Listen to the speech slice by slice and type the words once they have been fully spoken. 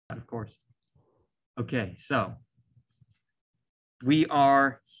Of course. Okay, so we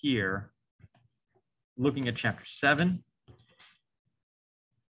are here looking at chapter 7.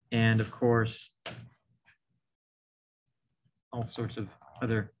 And of course, all sorts of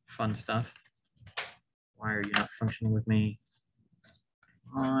other fun stuff. Why are you not functioning with me?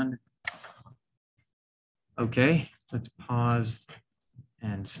 On. Okay, let's pause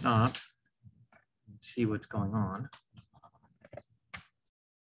and stop and see what's going on.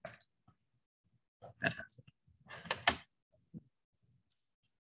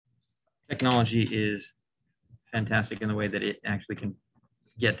 Technology is fantastic in the way that it actually can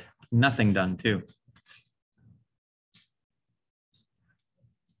get nothing done too.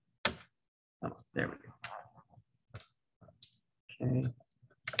 Oh, there we go. Okay.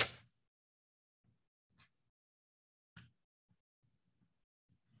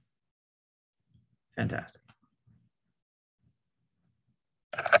 Fantastic.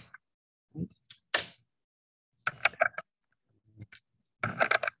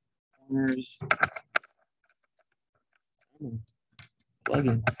 Plug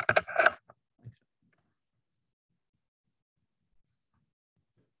in.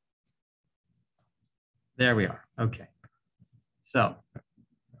 There we are. Okay. So,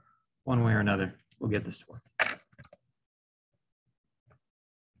 one way or another, we'll get this to work.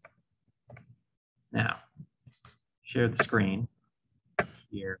 Now, share the screen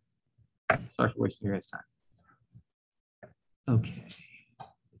here. Sorry for wasting your guys' time. Okay.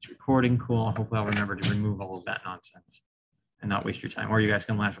 It's recording. Cool. Hopefully I'll remember to remove all of that nonsense and not waste your time, or you guys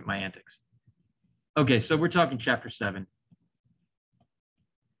can laugh at my antics. Okay, so we're talking chapter 7.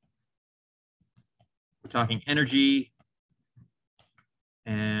 We're talking energy.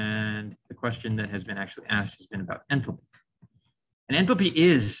 And the question that has been actually asked has been about enthalpy. And enthalpy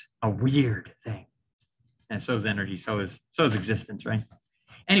is a weird thing. And so is energy, so is existence, right?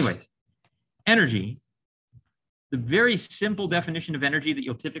 Anyways, energy, the very simple definition of energy that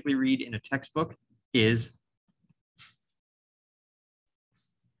you'll typically read in a textbook is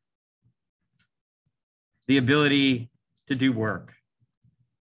the ability to do work.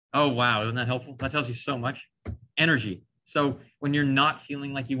 Oh, wow, isn't that helpful? That tells you so much. Energy. So when you're not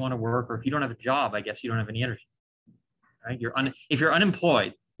feeling like you want to work, or if you don't have a job, I guess you don't have any energy, right? If you're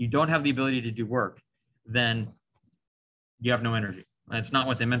unemployed, you don't have the ability to do work, then you have no energy. That's not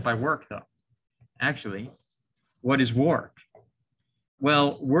what they meant by work, though. Actually, what is work?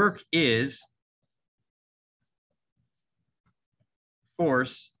 Well, work is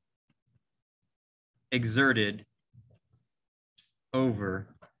force exerted over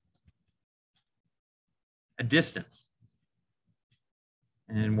a distance.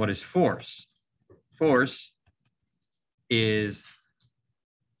 And what is force? Force is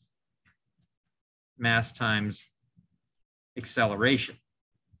mass times acceleration.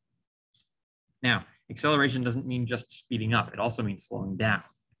 Now, acceleration doesn't mean just speeding up. It also means slowing down.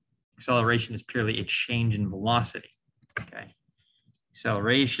 Acceleration is purely a change in velocity. Okay.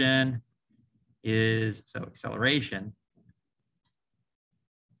 Acceleration is a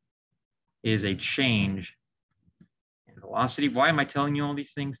change in velocity. Why am I telling you all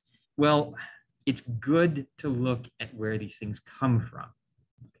these things? Well, it's good to look at where these things come from.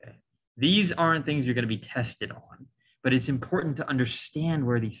 Okay. These aren't things you're going to be tested on, but it's important to understand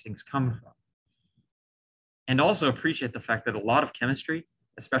where these things come from. And also appreciate the fact that a lot of chemistry,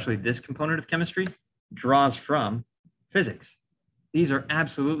 especially this component of chemistry, draws from physics. These are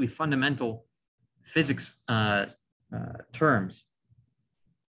absolutely fundamental physics terms.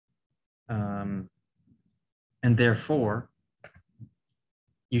 And therefore,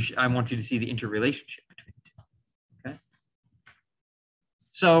 I want you to see the interrelationship between the two. Okay.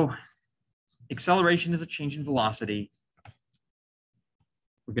 So acceleration is a change in velocity.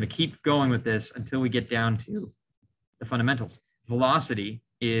 We're going to keep going with this until we get down to the fundamentals. Velocity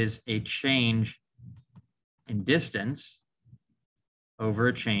is a change in distance over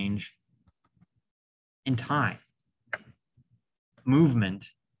a change in time. Movement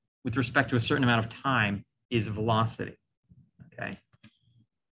with respect to a certain amount of time is velocity. Okay.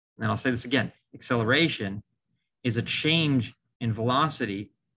 And I'll say this again. Acceleration is a change in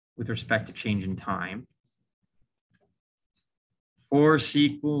velocity with respect to change in time. Force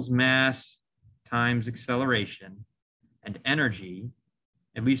equals mass times acceleration, and energy,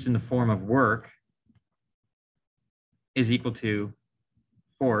 at least in the form of work, is equal to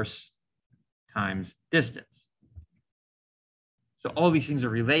force times distance. So all these things are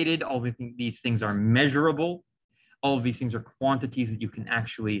related. All these things are measurable. All of these things are quantities that you can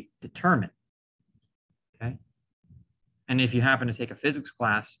actually determine. Okay. And if you happen to take a physics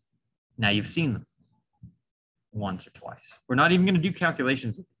class, now you've seen them once or twice. We're not even going to do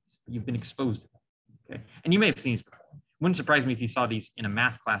calculations with these. You've been exposed to them. Okay, and you may have seen these before. Wouldn't surprise me if you saw these in a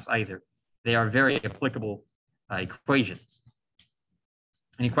math class either. They are very applicable equations.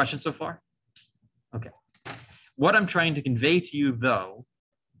 Any questions so far? Okay. What I'm trying to convey to you, though,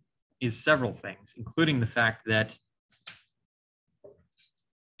 is several things, including the fact that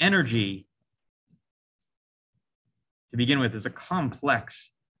energy, to begin with, is a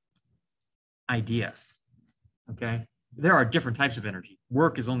complex idea. Okay? There are different types of energy.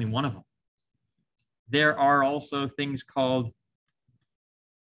 Work is only one of them. There are also things called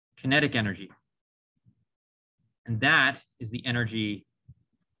kinetic energy. And that is the energy,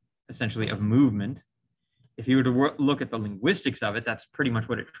 essentially, of movement. If you were to look at the linguistics of it, that's pretty much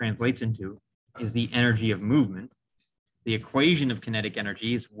what it translates into, is the energy of movement. The equation of kinetic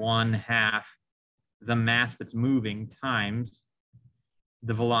energy is 1/2 the mass that's moving times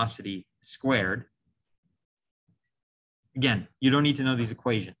the velocity squared. Again, you don't need to know these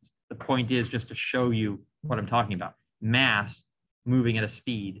equations. The point is just to show you what I'm talking about. Mass moving at a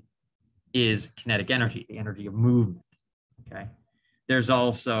speed is kinetic energy, the energy of movement. Okay. There's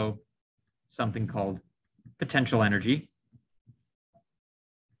also something called potential energy.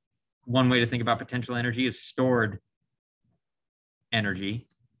 One way to think about potential energy is stored energy.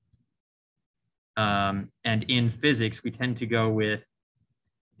 And in physics, we tend to go with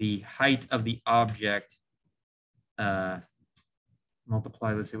the height of the object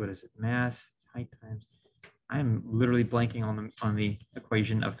multiply, let's see, what is it? Mass, height times. I'm literally blanking on the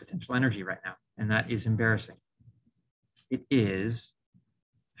equation of potential energy right now, and that is embarrassing. It is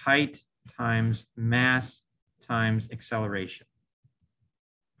height times mass times acceleration.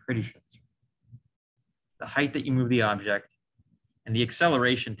 Pretty sure that's right. The height that you move the object, and the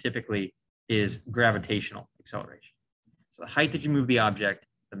acceleration typically is gravitational acceleration. So the height that you move the object,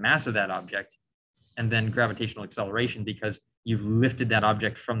 the mass of that object, and then gravitational acceleration because you've lifted that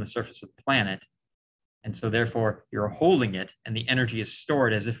object from the surface of the planet. And so therefore you're holding it and the energy is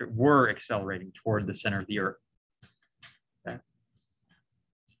stored as if it were accelerating toward the center of the earth. Okay.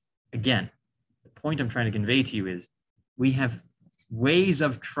 Again, the point I'm trying to convey to you is we have ways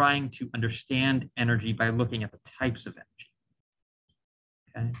of trying to understand energy by looking at the types of energy.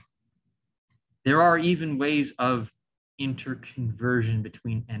 Okay. There are even ways of interconversion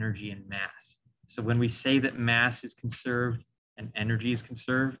between energy and mass. So when we say that mass is conserved and energy is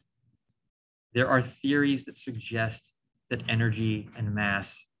conserved, there are theories that suggest that energy and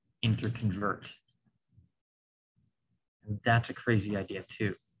mass interconvert. And that's a crazy idea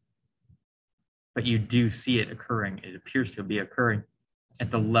too. But you do see it occurring. It appears to be occurring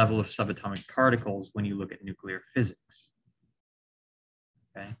at the level of subatomic particles when you look at nuclear physics.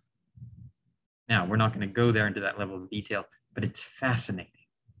 Okay. Now, we're not going to go there into that level of detail, but it's fascinating.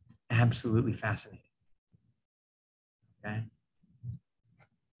 Absolutely fascinating. Okay.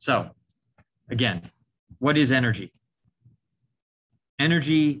 So, again, what is energy?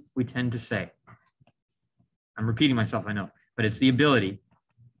 Energy, we tend to say, I'm repeating myself, I know, but it's the ability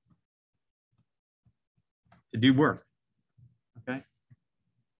to do work. Okay.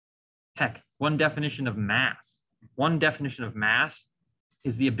 Heck, one definition of mass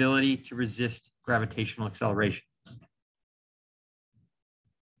is the ability to resist gravitational acceleration.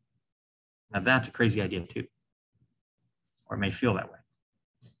 Now that's a crazy idea too, or it may feel that way.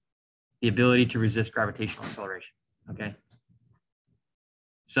 The ability to resist gravitational acceleration, okay?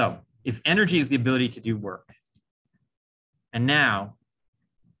 So if energy is the ability to do work, and now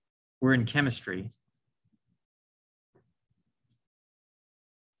we're in chemistry,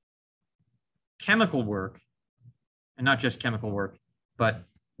 chemical work, and not just chemical work, but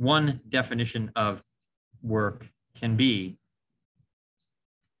one definition of work can be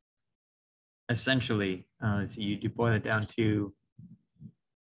essentially, let's see, you boil it down to,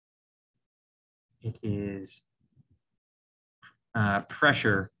 it is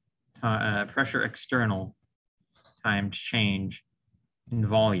pressure external times change in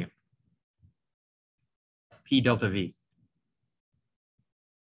volume, P delta V.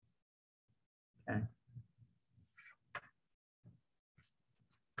 Okay.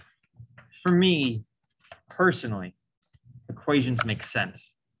 For me, personally, equations make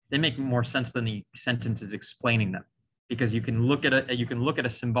sense. They make more sense than the sentences explaining them, because you can look at a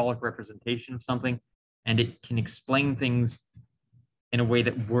symbolic representation of something, and it can explain things in a way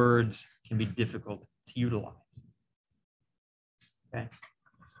that words can be difficult to utilize. Okay.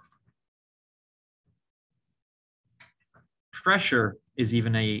 Pressure is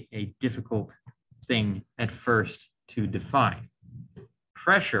even a difficult thing at first to define.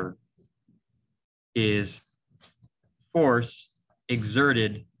 Pressure is force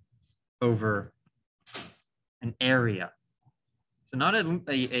exerted over an area. So not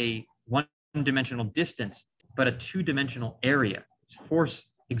a one-dimensional distance, but a two-dimensional area. It's force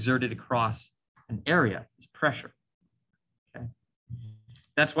exerted across an area is pressure. Okay.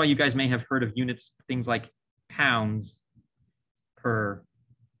 That's why you guys may have heard of units, things like pounds per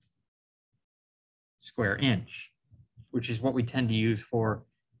square inch, which is what we tend to use for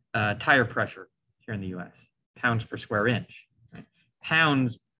tire pressure here in the US, pounds per square inch. Right?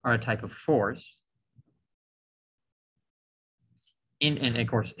 Pounds are a type of force. And of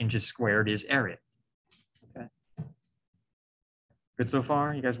course, inches squared is area. Okay. Good so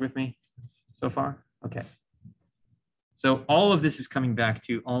far? You guys with me so far? Okay. So all of this is coming back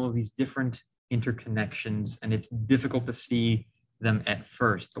to all of these different interconnections, and it's difficult to see them at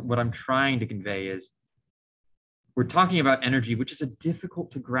first. But what I'm trying to convey is we're talking about energy, which is a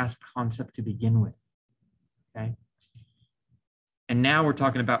difficult to grasp concept to begin with. Okay. And now we're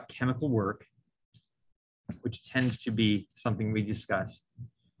talking about chemical work, which tends to be something we discuss.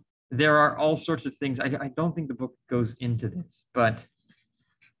 There are all sorts of things. I don't think the book goes into this, but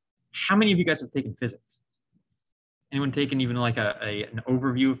how many of you guys have taken physics? Anyone taken even like an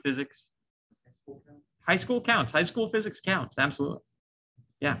overview of physics? High school counts. High school physics counts. Absolutely.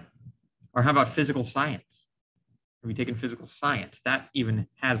 Yeah. Or how about physical science? Have you taken physical science? That even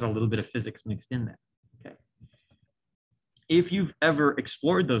has a little bit of physics mixed in there. Okay. If you've ever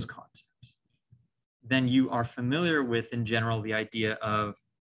explored those concepts, then you are familiar with, in general, the idea of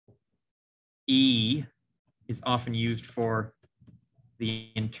E is often used for the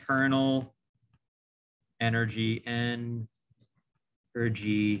internal energy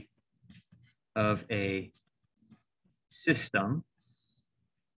of a system.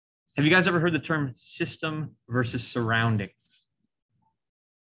 Have you guys ever heard the term system versus surroundings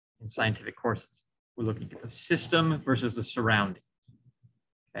in scientific courses? We're looking at the system versus the surrounding.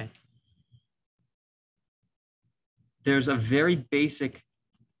 Okay. There's a very basic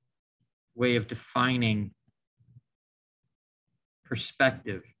way of defining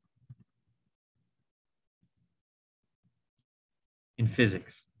perspective in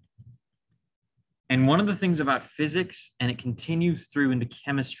physics. And one of the things about physics, and it continues through into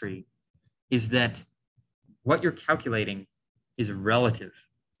chemistry, is that what you're calculating is relative.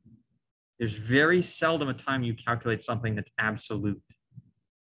 There's very seldom a time you calculate something that's absolute.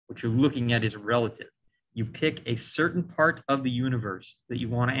 What you're looking at is relative. You pick a certain part of the universe that you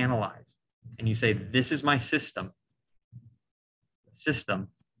want to analyze, and you say, this is my system. The system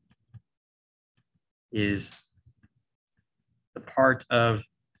is the part of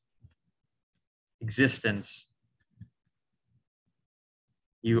existence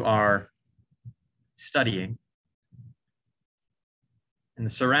you are studying, and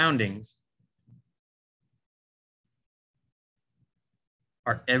the surroundings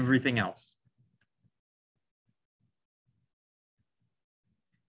are everything else.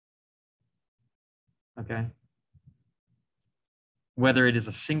 Okay. Whether it is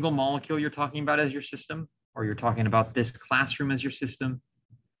a single molecule you're talking about as your system, or you're talking about this classroom as your system,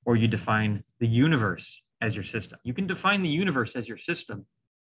 or you define the universe as your system. You can define the universe as your system,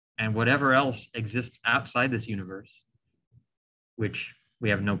 and whatever else exists outside this universe, which we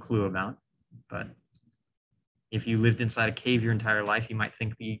have no clue about. But if you lived inside a cave your entire life, you might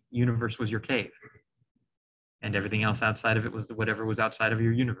think the universe was your cave, and everything else outside of it was whatever was outside of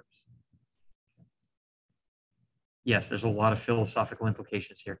your universe. Yes, there's a lot of philosophical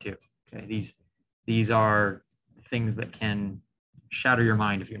implications here too. Okay, these are things that can shatter your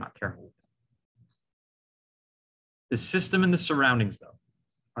mind if you're not careful with them. The system and the surroundings, though,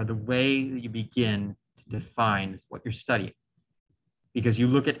 are the way that you begin to define what you're studying. Because you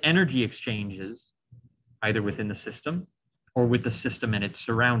look at energy exchanges either within the system or with the system and its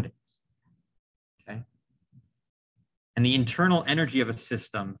surroundings. Okay? And the internal energy of a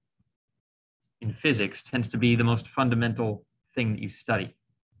system in physics tends to be the most fundamental thing that you study.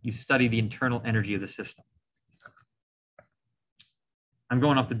 You study the internal energy of the system. I'm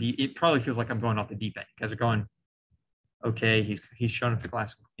going off the deep, it probably feels like I'm going off the deep end. You guys are going, okay, he's shown up to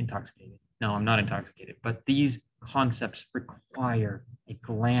class intoxicated. No, I'm not intoxicated. But these concepts require a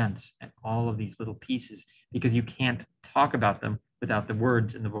glance at all of these little pieces because you can't talk about them without the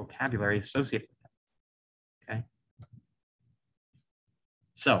words and the vocabulary associated with them. Okay?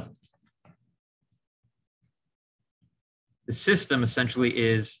 So, the system essentially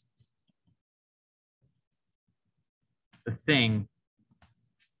is the thing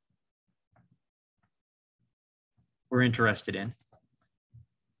we're interested in,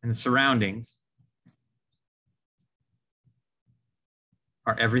 and the surroundings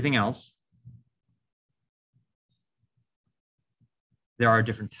are everything else. There are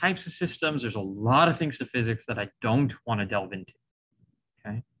different types of systems. There's a lot of things to physics that I don't want to delve into,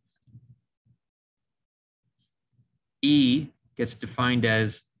 okay? E gets defined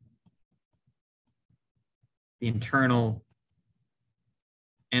as the internal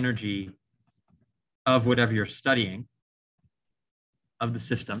energy of whatever you're studying, of the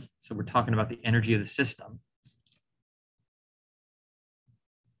system. So we're talking about the energy of the system.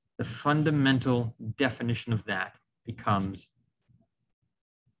 The fundamental definition of that becomes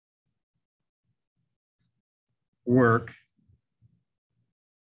work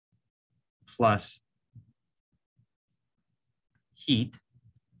plus heat.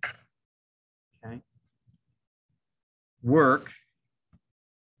 Okay. Work,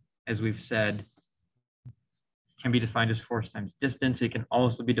 as we've said, can be defined as force times distance. It can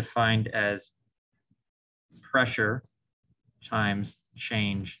also be defined as pressure times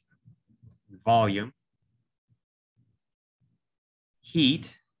change volume.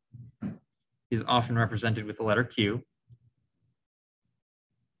 Heat is often represented with the letter Q.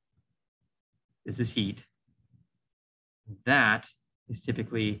 This is heat. That is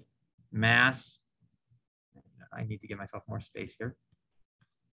typically mass. I need to give myself more space here.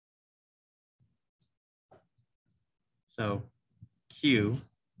 So Q,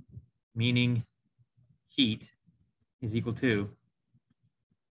 meaning heat, is equal to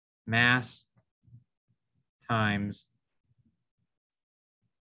mass times,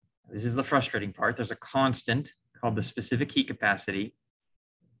 this is the frustrating part, there's a constant called the specific heat capacity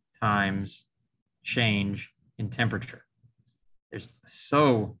times change in temperature. There's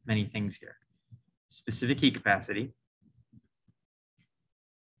so many things here. Specific heat capacity,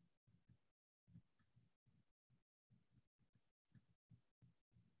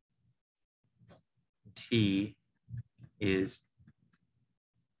 T is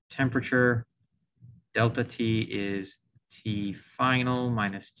temperature, delta T is T final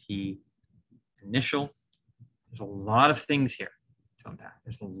minus T initial. There's a lot of things here to unpack.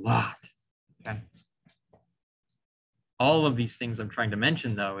 There's a lot, okay? All of these things I'm trying to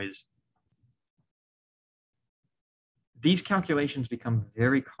mention, though, is these calculations become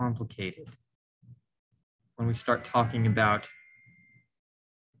very complicated when we start talking about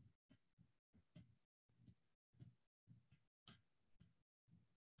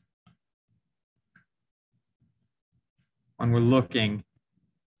when we're looking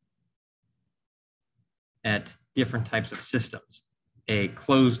at different types of systems, a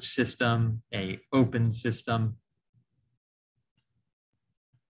closed system, a open system.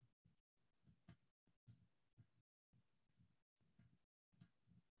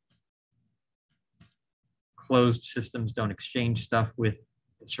 Closed systems don't exchange stuff with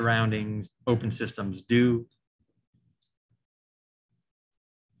the surroundings, open systems do.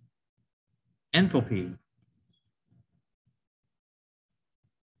 Enthalpy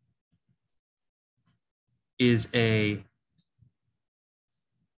is a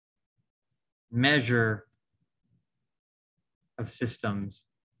measure of systems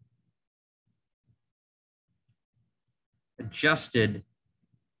adjusted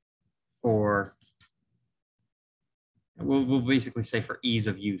for, we'll basically say for ease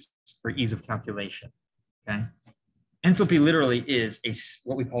of use, for ease of calculation, okay? Enthalpy literally is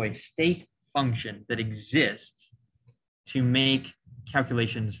what we call a state function that exists to make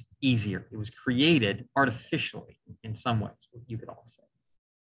calculations easier. It was created artificially in some ways, you could all say.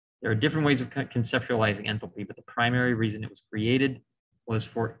 There are different ways of conceptualizing enthalpy, but the primary reason it was created was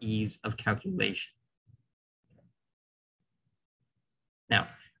for ease of calculation. Now,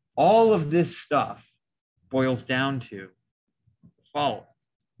 all of this stuff boils down to the following.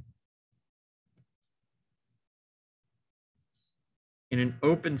 In an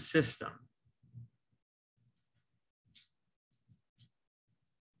open system,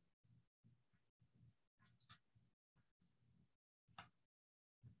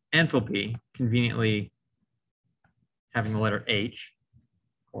 enthalpy, conveniently having the letter H,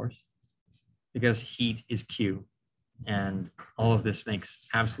 of course, because heat is Q, and all of this makes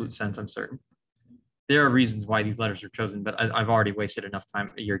absolute sense, I'm certain. There are reasons why these letters are chosen, but I've already wasted enough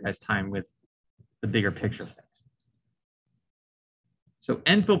time, your guys' time, with the bigger picture things. So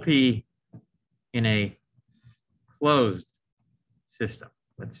enthalpy in a closed system,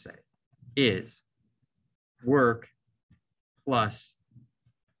 let's say, is work plus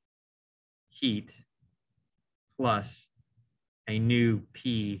heat plus a new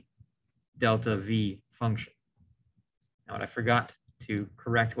P delta V function. Now, what I forgot to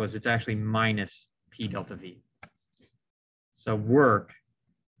correct was it's actually minus P delta V. So work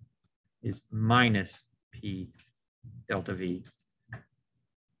is minus P delta V,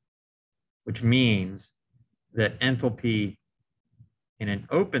 which means that enthalpy in an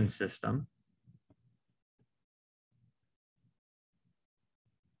open system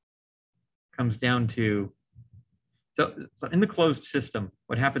comes down to So in the closed system,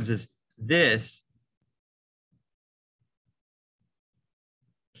 what happens is this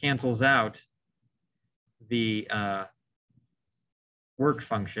cancels out the work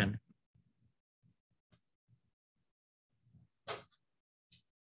function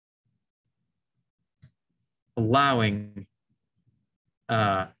allowing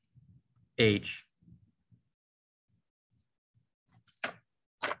H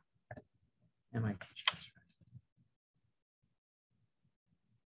am I teaching this right?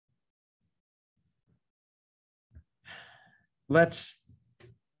 Let's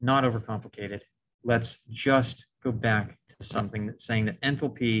not overcomplicate it. Let's just go back to something that's saying that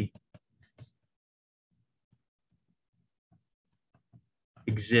enthalpy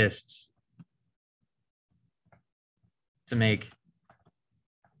exists to make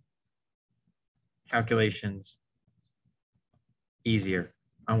calculations easier.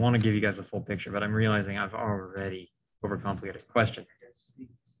 I want to give you guys a full picture, but I'm realizing I've already overcomplicated. Question.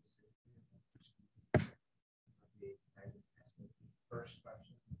 First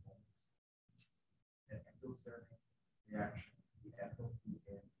question. The endothermic reaction, the enthalpy in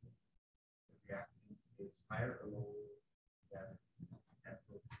the reactant is higher or lower than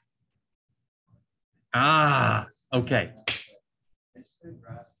enthalpy. Ah, okay. Just to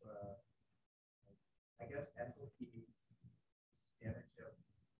grasp, I guess enthalpy is the energy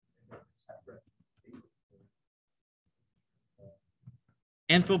of separate things.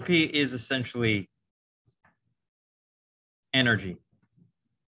 Enthalpy is essentially energy.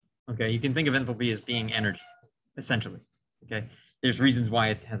 Okay, you can think of enthalpy as being energy, essentially. Okay, there's reasons why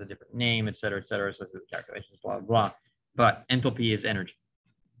it has a different name, et cetera, so the calculations, blah, blah, blah. But enthalpy is energy.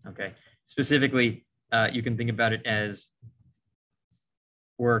 Okay, specifically, you can think about it as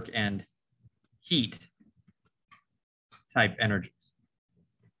work and heat type energies.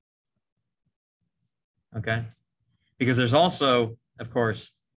 Okay, because there's also, of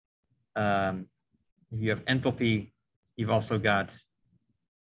course, if you have enthalpy, you've also got,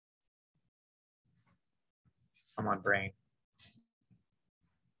 come on, brain.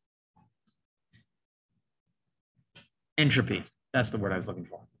 Entropy. That's the word I was looking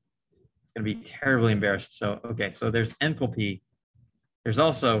for. It's going to be terribly embarrassed. So, okay, so there's enthalpy. There's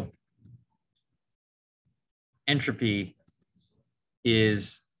also entropy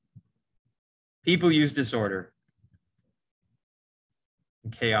is people use disorder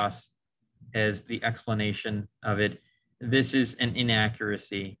and chaos as the explanation of it. This is an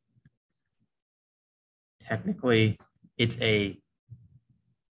inaccuracy. Technically, it's a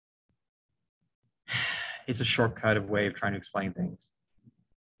shortcut of way of trying to explain things.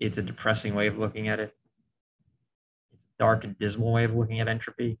 It's a depressing way of looking at it. It's a dark and dismal way of looking at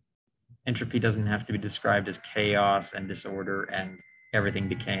entropy. Entropy doesn't have to be described as chaos and disorder and everything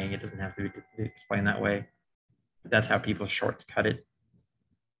decaying. It doesn't have to be explained that way. But that's how people shortcut it.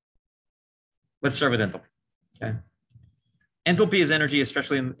 Let's start with enthalpy. Okay. Enthalpy is energy,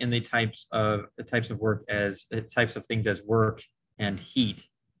 especially in the types of work as the types of things as work and heat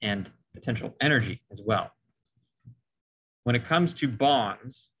and potential energy as well. When it comes to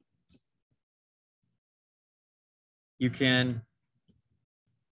bonds, you can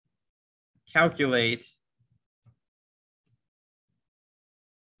calculate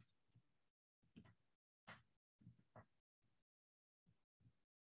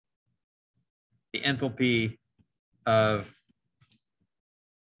the enthalpy of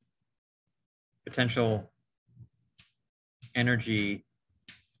potential energy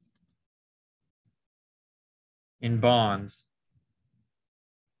in bonds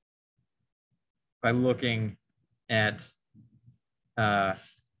by looking at how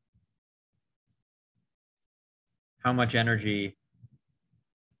much energy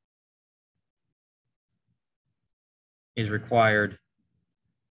is required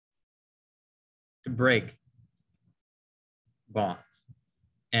to break bonds.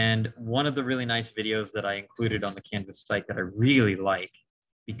 And one of the really nice videos that I included on the Canvas site that I really like,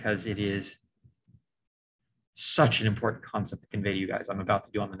 because it is such an important concept to convey to you guys, I'm about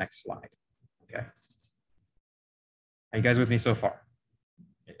to do on the next slide. Okay. Are you guys with me so far?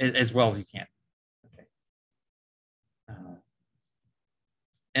 As well as you can. Okay.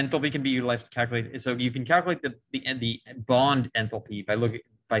 Enthalpy can be utilized to calculate. So you can calculate the bond enthalpy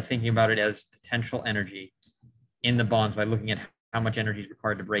by thinking about it as potential energy in the bonds by looking at how much energy is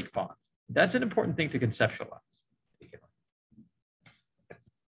required to break bonds. That's an important thing to conceptualize.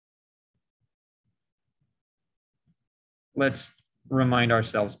 Let's remind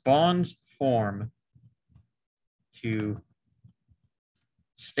ourselves, bonds form to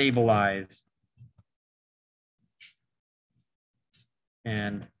stabilize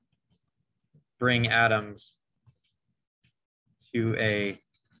and bring atoms to a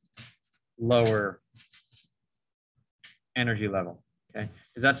lower energy level. Okay,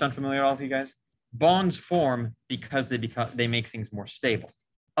 does that sound familiar to all of you guys? Bonds form because they make things more stable.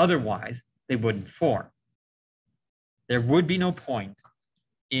 Otherwise, they wouldn't form. There would be no point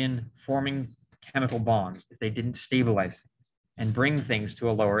in forming chemical bonds if they didn't stabilize things and bring things to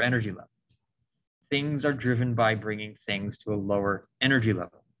a lower energy level. Things are driven by bringing things to a lower energy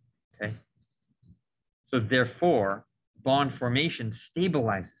level. Okay, so therefore, bond formation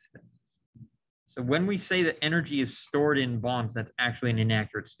stabilizes things. So when we say that energy is stored in bonds, that's actually an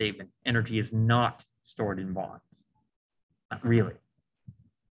inaccurate statement. Energy is not stored in bonds. Not really.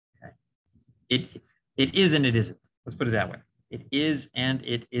 Okay. It is and it isn't. Let's put it that way. It is and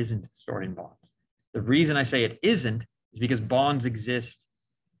it isn't stored in bonds. The reason I say it isn't is because bonds exist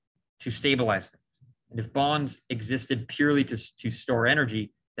to stabilize things. And if bonds existed purely to store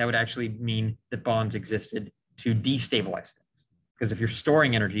energy, that would actually mean that bonds existed to destabilize things. Because if you're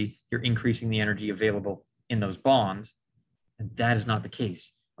storing energy, you're increasing the energy available in those bonds. And that is not the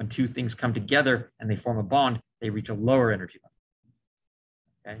case. When two things come together and they form a bond, they reach a lower energy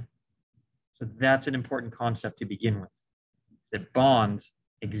level. Okay? So that's an important concept to begin with, that bonds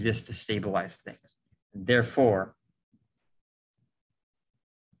exist to stabilize things. And therefore,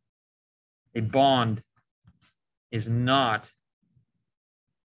 a bond is not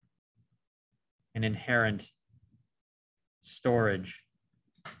an inherent storage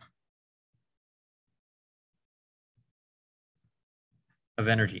of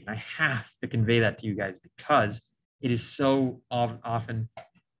energy. And I have to convey that to you guys because it is so often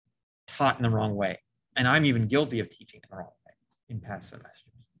taught in the wrong way. And I'm even guilty of teaching it the wrong way in past semesters.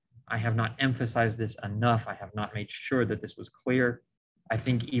 I have not emphasized this enough. I have not made sure that this was clear. I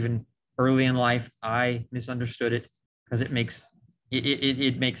think even early in life, I misunderstood it because it makes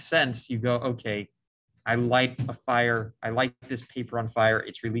sense. You go, okay, I light a fire. I light this paper on fire.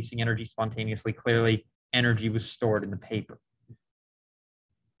 It's releasing energy spontaneously. Clearly, energy was stored in the paper.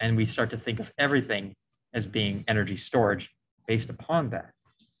 And we start to think of everything as being energy storage based upon that.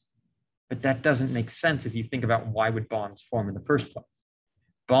 But that doesn't make sense if you think about why would bonds form in the first place.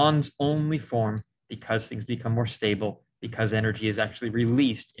 Bonds only form because things become more stable, because energy is actually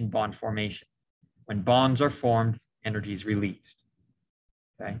released in bond formation. When bonds are formed, energy is released.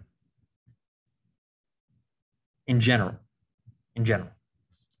 Okay? In general. In general.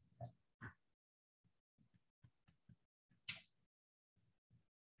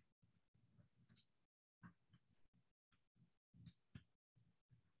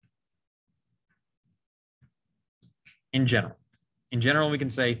 In general. In general, we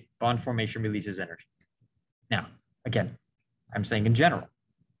can say bond formation releases energy. Now, again, I'm saying in general.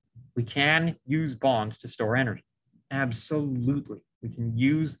 We can use bonds to store energy. Absolutely. We can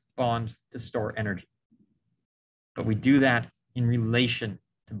use bonds to store energy. But we do that in relation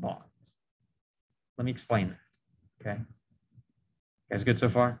to bonds. Let me explain that. Okay. You guys good so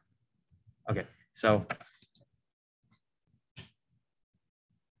far? Okay. So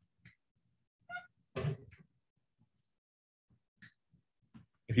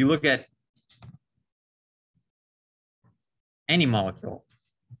if you look at any molecule,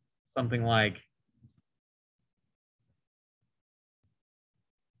 something like,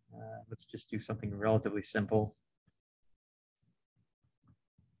 let's just do something relatively simple.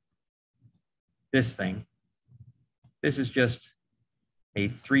 This thing, this is just a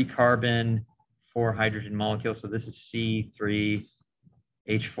 3-carbon, 4-hydrogen molecule. So this is C3H4.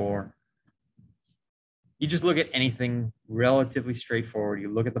 You just look at anything relatively straightforward.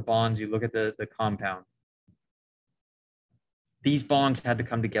 You look at the bonds, you look at the compound. These bonds had to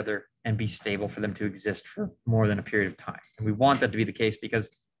come together and be stable for them to exist for more than a period of time. And we want that to be the case because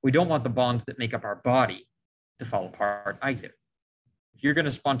we don't want the bonds that make up our body to fall apart either. If you're going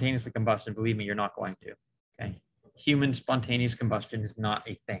to spontaneously combust, and believe me, you're not going to. Okay? Human spontaneous combustion is not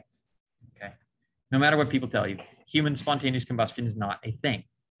a thing. Okay? No matter what people tell you, human spontaneous combustion is not a thing.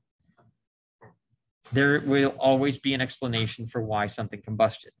 There will always be an explanation for why something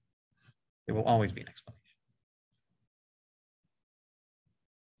combusted. There will always be an explanation.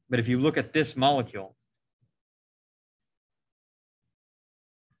 But if you look at this molecule,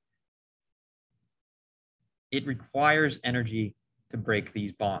 it requires energy to break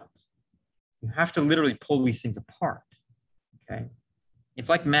these bonds. You have to literally pull these things apart. Okay? It's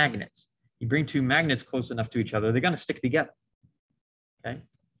like magnets. You bring two magnets close enough to each other, they're going to stick together. Okay?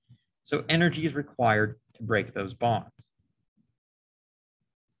 So energy is required to break those bonds.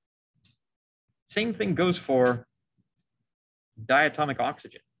 Same thing goes for diatomic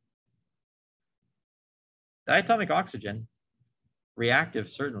oxygen. Diatomic oxygen, reactive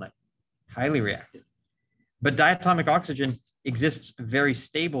certainly, highly reactive. But diatomic oxygen exists very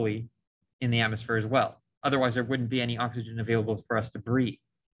stably in the atmosphere as well. Otherwise, there wouldn't be any oxygen available for us to breathe.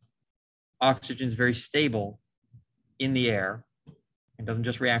 Oxygen is very stable in the air and doesn't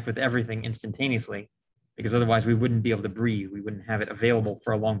just react with everything instantaneously, because otherwise we wouldn't be able to breathe. We wouldn't have it available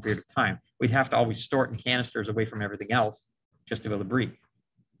for a long period of time. We'd have to always store it in canisters away from everything else just to be able to breathe.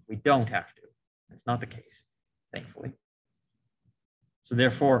 We don't have to. That's not the case, thankfully. So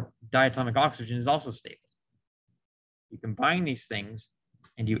therefore, diatomic oxygen is also stable. You combine these things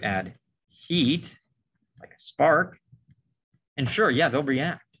and you add heat, like a spark, and sure, yeah, they'll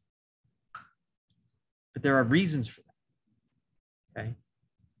react. But there are reasons for that, okay?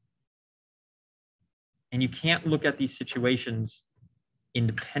 And you can't look at these situations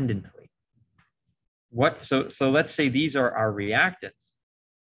independently. So let's say these are our reactants.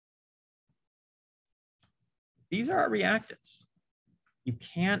 These are our reactants. You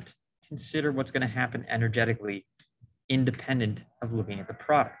can't consider what's going to happen energetically independent of looking at the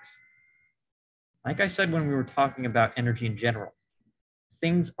products. Like I said when we were talking about energy in general,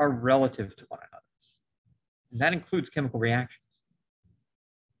 things are relative to one another. And that includes chemical reactions.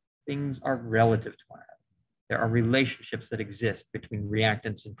 Things are relative to one another. There are relationships that exist between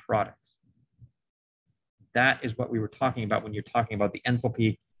reactants and products. That is what we were talking about when you're talking about the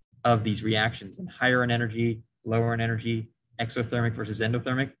enthalpy of these reactions, and higher in energy, lower in energy, exothermic versus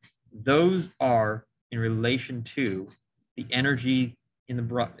endothermic. Those are in relation to the energy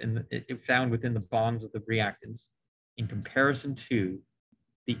found within the bonds of the reactants in comparison to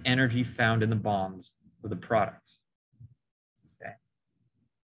the energy found in the bonds of the products. Okay.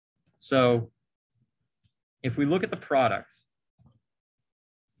 So if we look at the products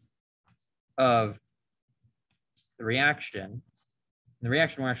of the reaction we're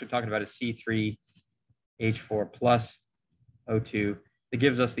actually talking about is C3H4 plus O2 that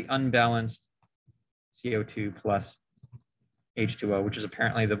gives us the unbalanced CO2 plus H2O, which is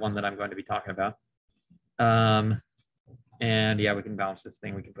apparently the one that I'm going to be talking about. And yeah, we can balance this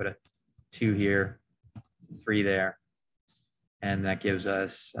thing. We can put a 2 here, 3 there. And that gives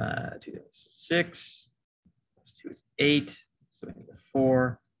us 2 is 6, plus 2 is 8. So we need a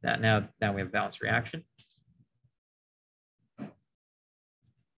 4. Now we have balanced reaction.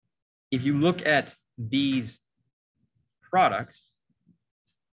 If you look at these products,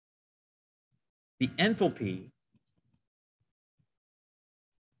 the enthalpy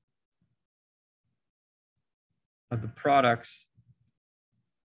of the products'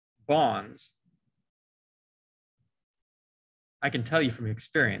 bonds, I can tell you from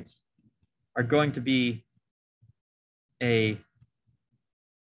experience, are going to be a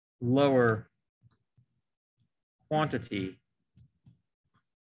lower quantity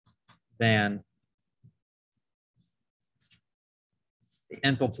than the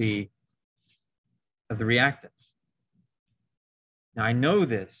enthalpy of the reactants. Now I know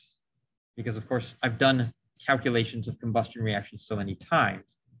this because, of course, I've done calculations of combustion reactions so many times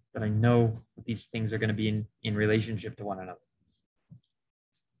that I know that these things are going to be in relationship to one another.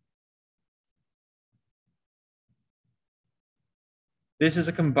 This is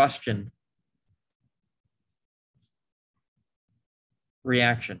a combustion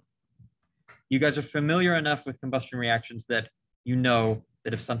reaction. You guys are familiar enough with combustion reactions that you know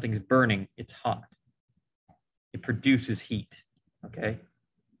that if something's burning, it's hot. It produces heat, okay?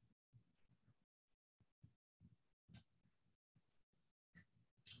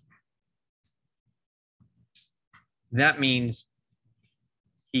 That means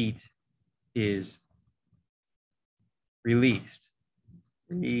heat is released.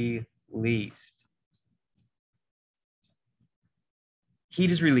 Released. Heat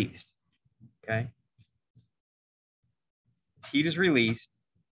is released, okay? Heat is released.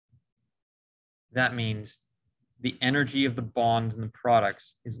 That means the energy of the bonds in the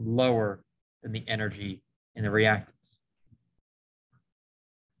products is lower than the energy in the reactants.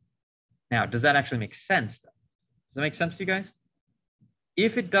 Now, does that actually make sense? Does that make sense to you guys?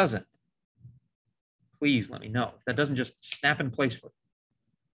 If it doesn't, please let me know. If that doesn't just snap in place for you.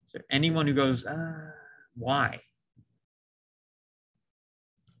 Is there anyone who goes, why?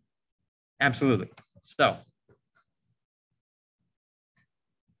 Absolutely. So,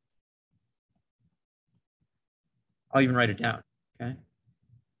 I'll even write it down, okay?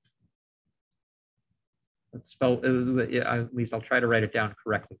 Let's spell, at least I'll try to write it down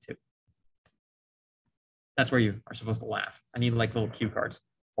correctly too. That's where you are supposed to laugh. I need like little cue cards.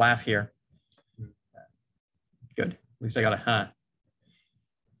 Laugh here. Good. At least I got a huh.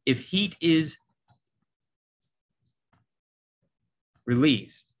 If heat is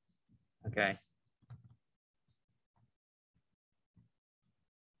released, okay,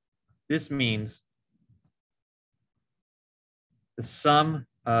 this means the sum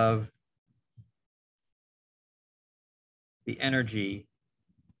of the energy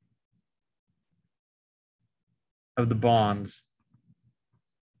of the bonds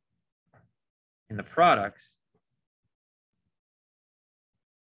in the products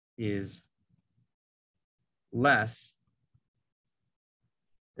is less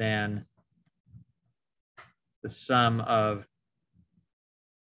than the sum of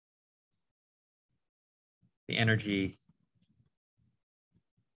the energy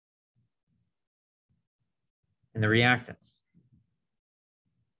in the reactants.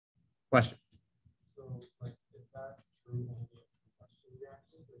 Question? So, like, is that true only of combustion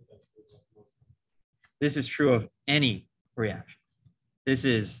reactions, or is that true of most? This is true of any reaction. This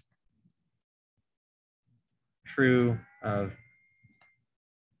is true of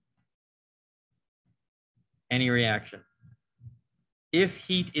any reaction. If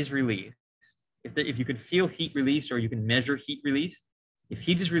heat is released, if you can feel heat release or you can measure heat release, if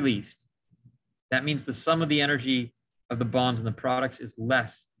heat is released, that means the sum of the energy of the bonds in the products is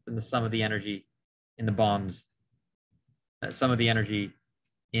less than the sum of the energy in the bonds, sum of the energy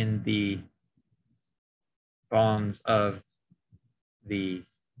in the bonds of the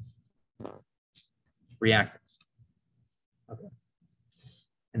reactants. Okay.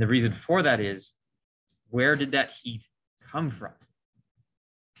 And the reason for that is, where did that heat come from?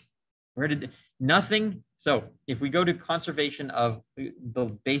 Where did nothing? So if we go to conservation of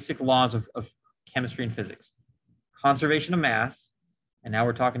the basic laws of chemistry and physics, conservation of mass, and now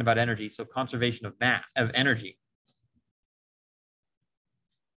we're talking about energy, so conservation of mass, of energy.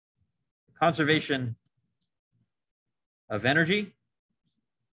 Conservation of energy,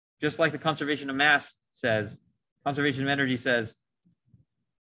 just like the conservation of mass says, conservation of energy says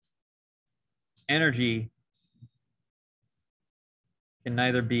energy can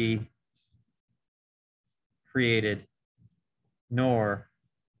neither be created nor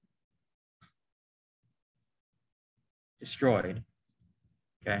destroyed.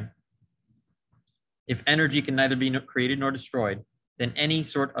 Okay. If energy can neither be created nor destroyed, then any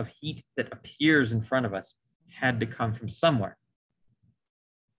sort of heat that appears in front of us had to come from somewhere.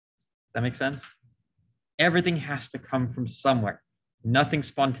 Does that make sense? Everything has to come from somewhere. Nothing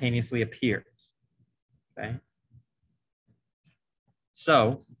spontaneously appears. Okay.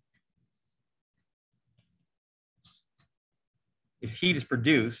 So if heat is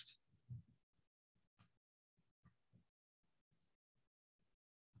produced,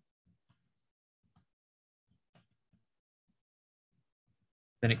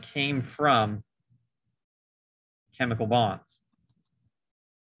 then it came from chemical bonds.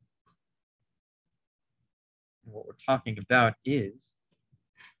 And what we're talking about is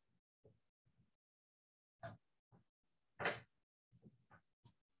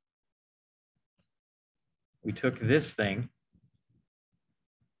we took this thing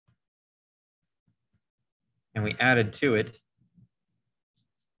and we added to it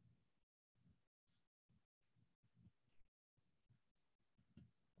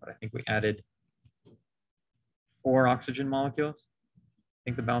what I think we added 4 oxygen molecules. I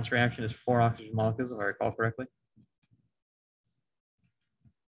think the balance reaction is 4 oxygen molecules, if I recall correctly.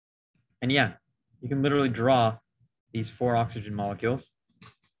 And yeah, you can literally draw these 4 oxygen molecules.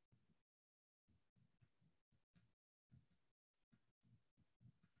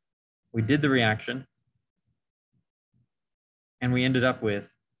 We did the reaction, and we ended up with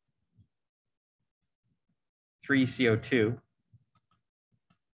 3 CO2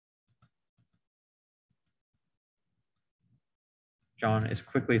 drawn as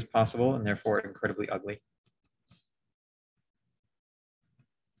quickly as possible and therefore incredibly ugly.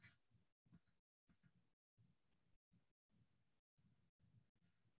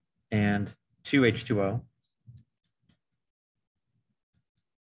 And 2 H2O.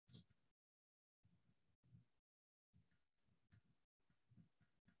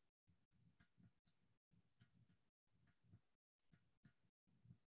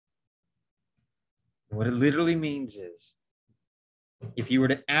 And what it literally means is, if you were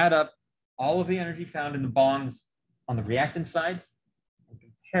to add up all of the energy found in the bonds on the reactant side and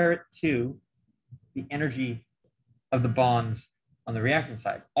compare it to the energy of the bonds on the reactant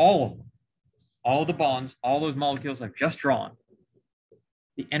side, all of them, all the bonds, all those molecules I've just drawn,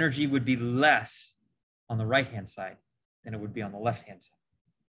 the energy would be less on the right-hand side than it would be on the left-hand side.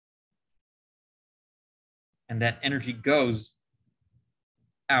 And that energy goes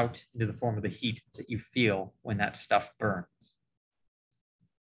out into the form of the heat that you feel when that stuff burns.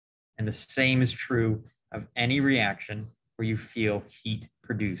 And the same is true of any reaction where you feel heat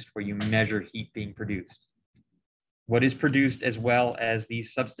produced, where you measure heat being produced. What is produced as well as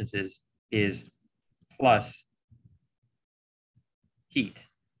these substances is plus heat,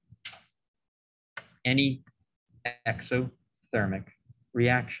 any exothermic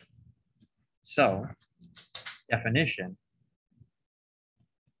reaction. So, definition,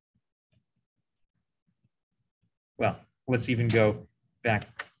 well, let's even go back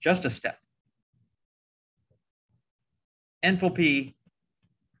just a step. Enthalpy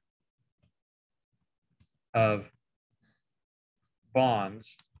of bonds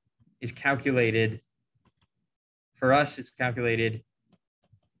is calculated, for us, it's calculated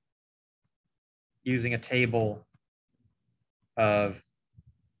using a table of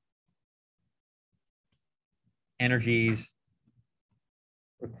energies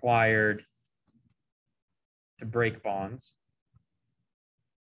required to break bonds.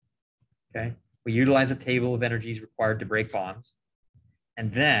 Okay, we utilize a table of energies required to break bonds.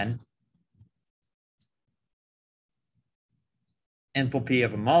 And then enthalpy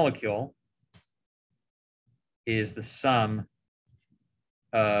of a molecule is the sum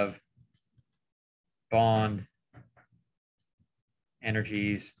of bond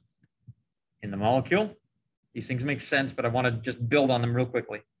energies in the molecule. These things make sense, but I want to just build on them real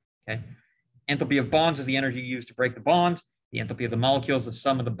quickly. Okay. Enthalpy of bonds is the energy used to break the bonds. The enthalpy of the molecule is the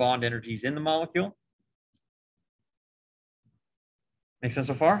sum of the bond energies in the molecule. Make sense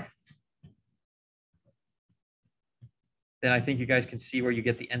so far? Then I think you guys can see where you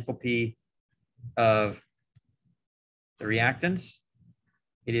get the enthalpy of the reactants.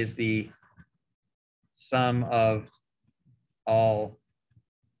 It is the sum of all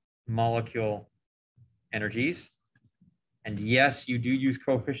molecule energies. And yes, you do use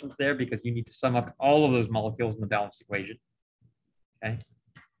coefficients there because you need to sum up all of those molecules in the balanced equation. Okay.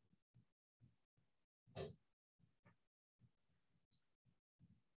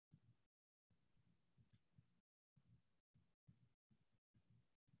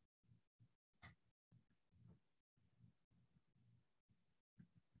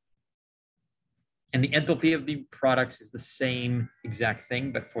 And the enthalpy of the products is the same exact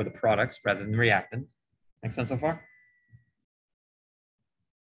thing, but for the products rather than the reactants. Make sense so far?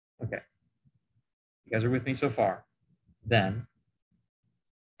 Okay. You guys are with me so far? Then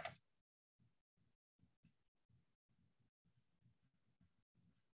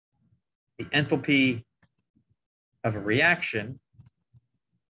the enthalpy of a reaction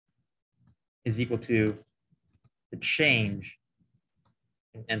is equal to the change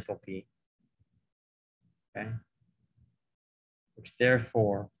in enthalpy, okay? Which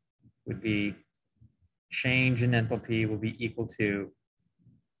therefore would be change in enthalpy will be equal to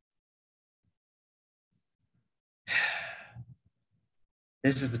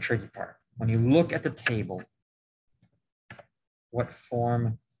this is the tricky part. When you look at the table, what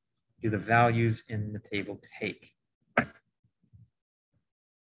form do the values in the table take?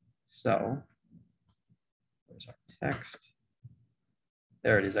 So, where's our text?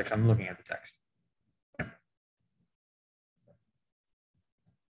 There it is. Actually, I'm looking at the text.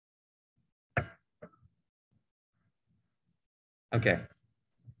 Okay.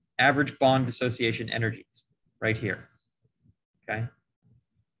 Average bond dissociation energies, right here. Okay.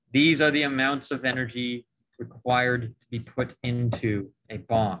 These are the amounts of energy required to be put into a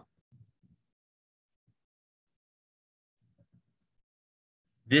bond.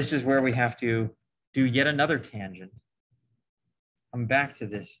 This is where we have to do yet another tangent. Come back to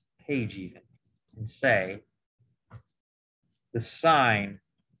this page even and say the sign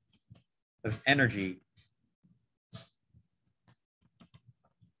of energy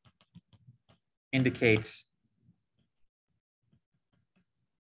indicates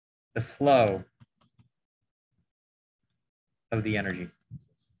the flow of the energy.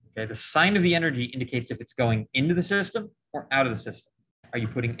 Okay, the sign of the energy indicates if it's going into the system or out of the system. Are you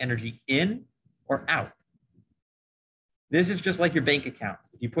putting energy in or out? This is just like your bank account.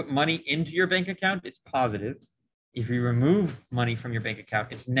 If you put money into your bank account, it's positive. If you remove money from your bank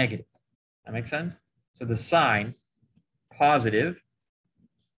account, it's negative. That makes sense? So the sign, positive,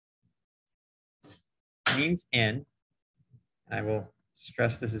 means in. And I will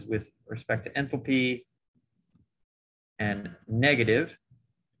stress this is with respect to enthalpy. And negative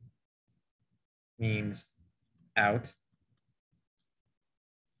means out.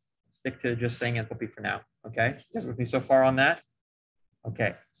 Stick to just saying enthalpy for now. Okay, you guys with me so far on that?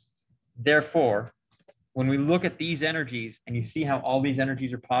 Okay. Therefore, when we look at these energies and you see how all these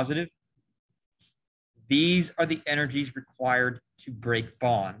energies are positive, these are the energies required to break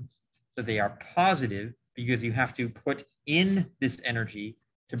bonds. So they are positive because you have to put in this energy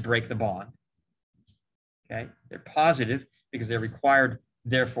to break the bond. Okay, they're positive because they're required,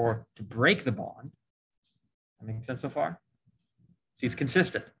 therefore, to break the bond. That makes sense so far? See, it's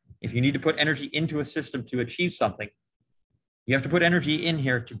consistent. If you need to put energy into a system to achieve something, You have to put energy in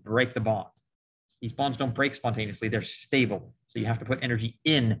here to break the bond. These bonds don't break spontaneously, they're stable. So you have to put energy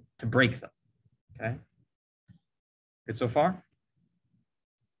in to break them. Okay. Good so far?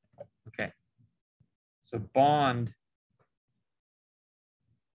 Okay. So bond,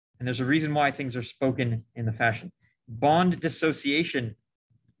 and there's a reason why things are spoken in the fashion. Bond dissociation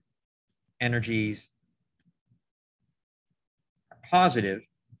energies are positive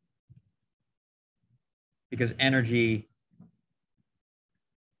because energy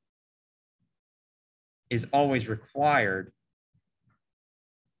is always required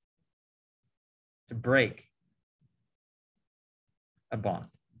to break a bond.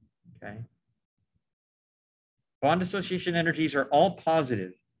 Okay. Bond dissociation energies are all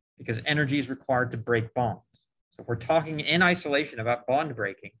positive because energy is required to break bonds. So if we're talking in isolation about bond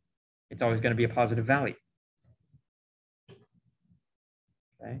breaking, it's always going to be a positive value.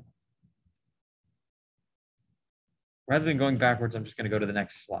 Okay. Rather than going backwards, I'm just going to go to the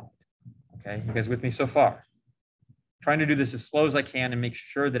next slide. Okay, you guys with me so far? Trying to do this as slow as I can and make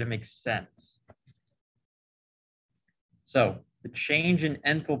sure that it makes sense. So the change in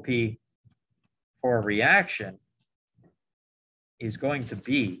enthalpy for a reaction is going to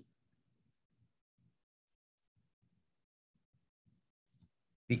be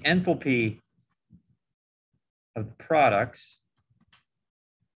the enthalpy of the products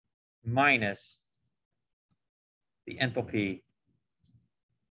minus the enthalpy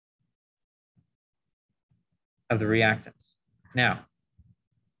of the reactants. Now,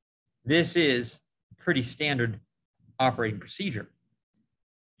 this is pretty standard operating procedure.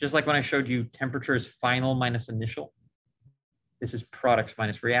 Just like when I showed you temperature is final minus initial, this is products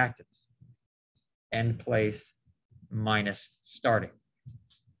minus reactants. End place minus starting.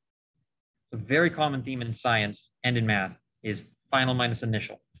 It's a very common theme in science and in math is final minus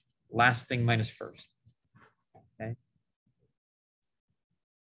initial, last thing minus first. Okay.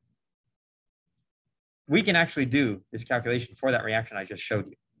 We can actually do this calculation for that reaction I just showed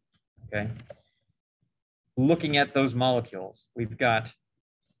you. Okay. Looking at those molecules, we've got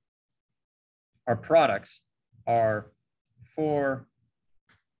our products are 4.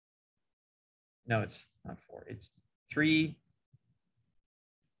 No, it's not 4. It's 3.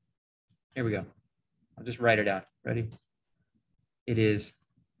 Here we go. I'll just write it out. Ready? It is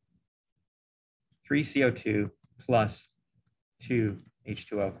 3 CO2 plus 2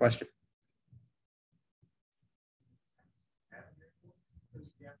 H2O. Question?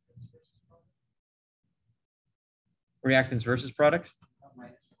 Reactants versus products?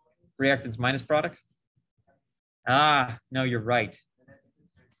 Reactants minus products? Ah, no, you're right.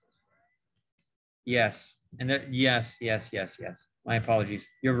 Yes. And that, yes. My apologies.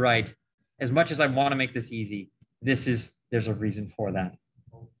 You're right. As much as I want to make this easy, there's a reason for that.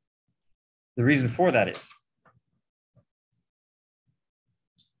 The reason for that is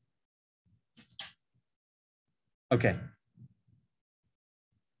okay.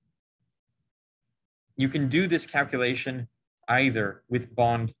 You can do this calculation either with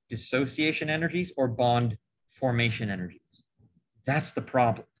bond dissociation energies or bond formation energies. That's the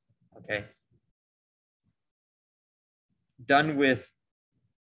problem, okay? Done with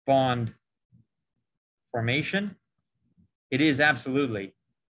bond formation, it is absolutely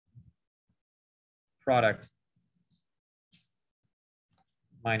product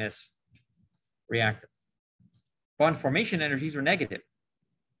minus reactant. Bond formation energies are negative.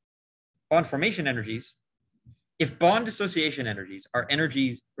 Bond formation energies, if bond dissociation energies are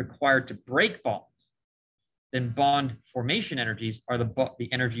energies required to break bonds, then bond formation energies are the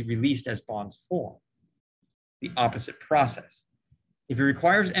energy released as bonds form, the opposite process. If it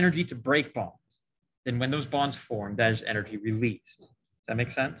requires energy to break bonds, then when those bonds form, that is energy released. Does that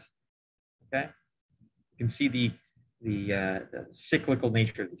make sense? Okay. You can see the cyclical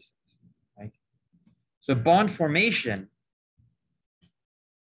nature of these things, right? So bond formation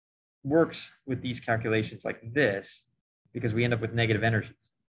works with these calculations like this because we end up with negative energies.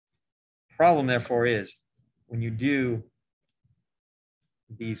 Problem, therefore, is when you do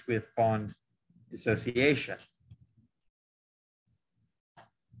these with bond dissociation,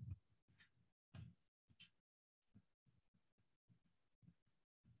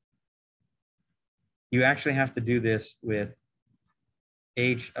 you actually have to do this with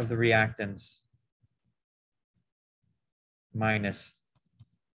H of the reactants minus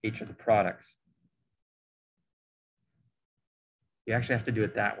H of the products. You actually have to do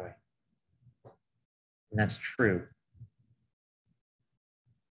it that way. And that's true.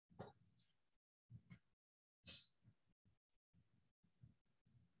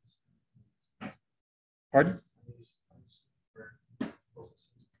 Pardon?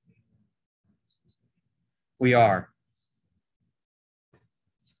 We are.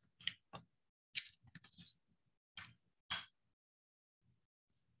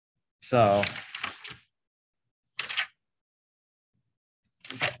 So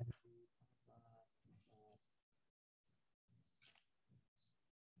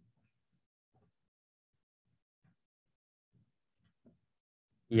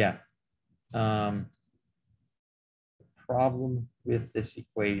yeah, the problem with this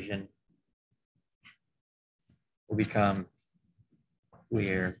equation will become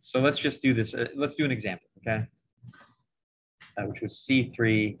clear. So let's just do this. Let's do an example, okay? Which was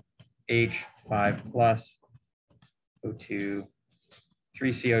C3H5 plus O2,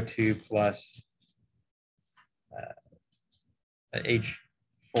 3CO2 plus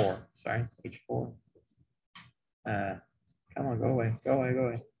H4, sorry, H4. Come on, go away, go away, go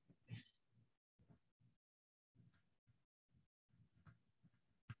away.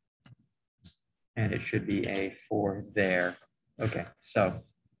 And it should be a 4 there. Okay, so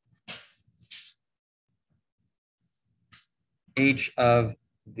H of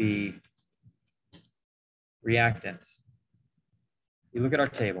the reactants. You look at our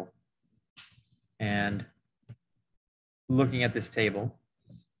table, and looking at this table,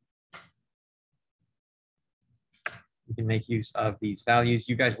 you can make use of these values.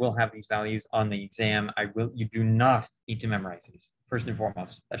 You guys will have these values on the exam. You do not need to memorize these. First and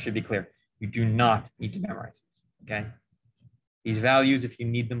foremost, that should be clear. You do not need to memorize these, okay? These values, if you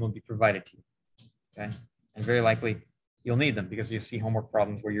need them, will be provided to you, okay? And very likely, you'll need them because you'll see homework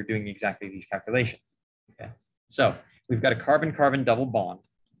problems where you're doing exactly these calculations, okay? So we've got a carbon-carbon double bond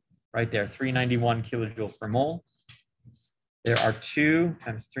right there, 391 kilojoules per mole. There are 2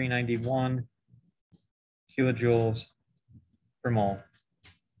 times 391 kilojoules per mole,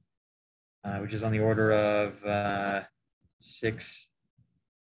 which is on the order of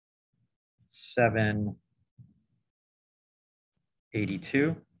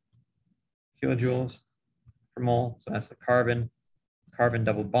 6,782 kilojoules per mole. So that's the carbon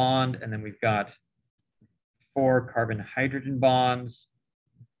double bond. And then we've got 4 carbon hydrogen bonds.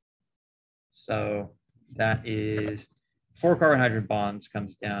 So that is 4 carbon hydrogen bonds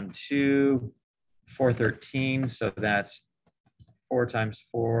comes down to 413. So that's 4 times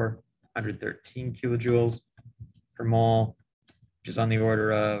 4, 113 kilojoules per mole, which is on the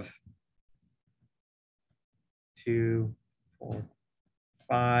order of 2, 4,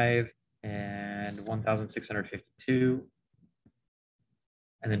 5, and 1,652.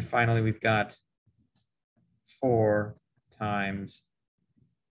 And then finally, we've got 4 times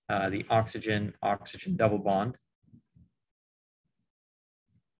the oxygen-oxygen double bond.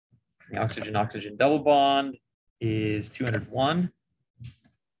 The oxygen-oxygen double bond is 201.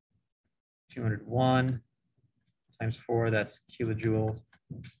 201 times 4, that's kilojoules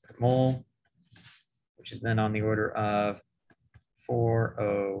per mole, which is then on the order of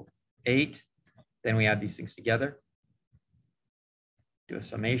 408. Then we add these things together. Do a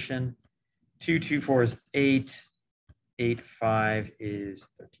summation. 2, 2, 4 is 8. 8, 5 is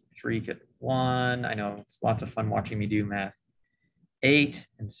 3, get 1. I know it's lots of fun watching me do math. 8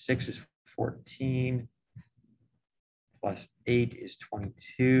 and 6 is 14. Plus 8 is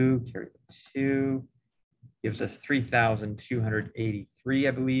 22. Carry the 2. Gives us 3,283,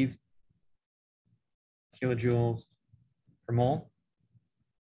 I believe, kilojoules per mole.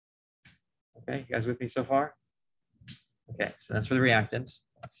 Okay, you guys with me so far? Okay, so that's for the reactants.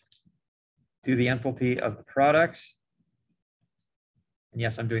 Do the enthalpy of the products. And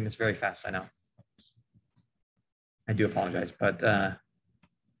yes, I'm doing this very fast, I know. I do apologize, but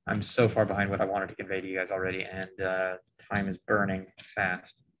I'm so far behind what I wanted to convey to you guys already, and time is burning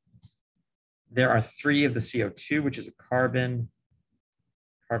fast. There are 3 of the CO2, which is a carbon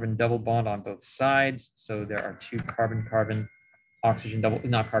double bond on both sides. So there are 2 carbon oxygen double,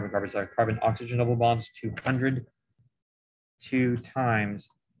 not carbon, sorry, carbon oxygen double bonds, 200, 2 times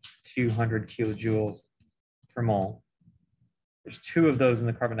 200 kilojoules per mole. There's 2 of those in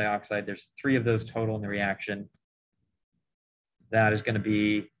the carbon dioxide. There's 3 of those total in the reaction. That is going to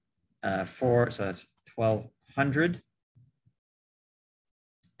be 4, so that's 1,200.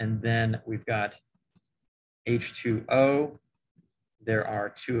 And then we've got H2O. There are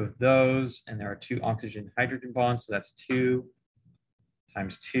 2 of those, and there are 2 oxygen-hydrogen bonds. So that's 2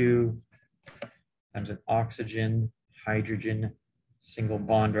 times 2 times an oxygen-hydrogen single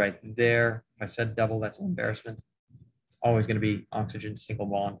bond right there. If I said double, that's an embarrassment. It's always going to be oxygen single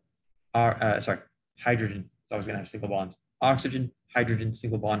bond. Sorry, hydrogen. It's always going to have single bonds. Oxygen, hydrogen,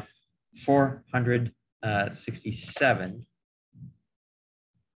 single bond. 467.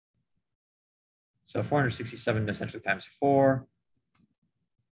 So 467 essentially times 4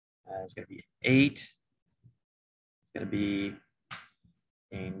 is going to be 8. It's going to be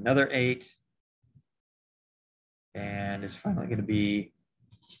another 8. And it's finally going to be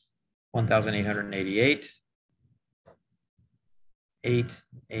 1,888, 8,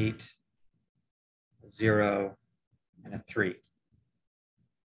 8, 0, and a 3.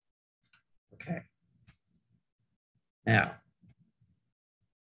 Okay. Now,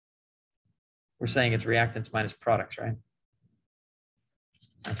 we're saying it's reactants minus products, right?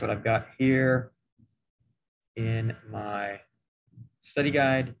 That's what I've got here in my study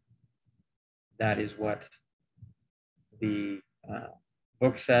guide. That is what the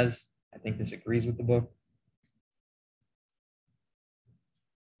book says. I think this agrees with the book.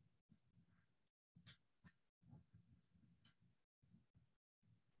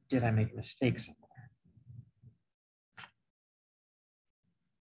 Did I make a mistake somewhere?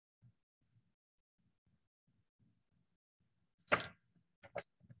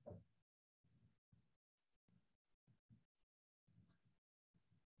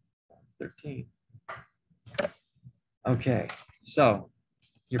 Okay, so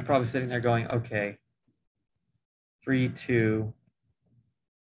you're probably sitting there going, okay,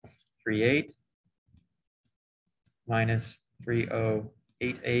 3238 minus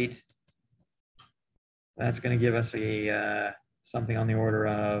 3088. That's going to give us a something on the order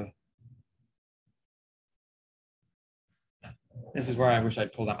of. This is where I wish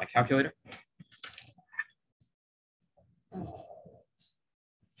I'd pulled out my calculator.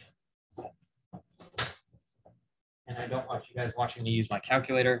 And I don't want you guys watching me use my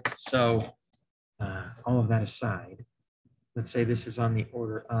calculator. So all of that aside, let's say this is on the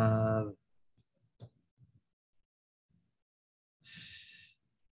order of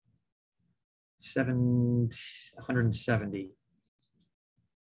 170.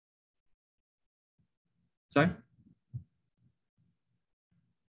 Sorry?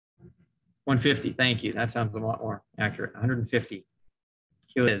 150. Thank you. That sounds a lot more accurate. 150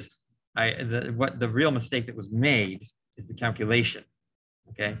 kilos. What the real mistake that was made is the calculation.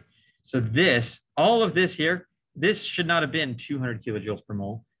 Okay. So all of this here, this should not have been 200 kilojoules per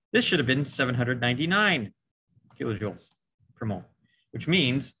mole. This should have been 799 kilojoules per mole, which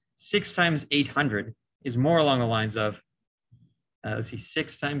means 6 times 800 is more along the lines of, let's see,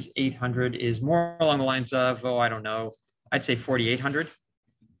 6 times 800 is more along the lines of, oh, I don't know, I'd say 4,800,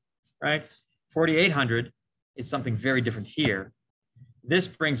 right? 4,800 is something very different here. This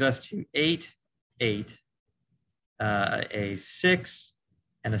brings us to 8, 8, a 6,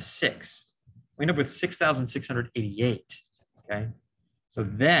 and a 6. We end up with 6,688, okay? So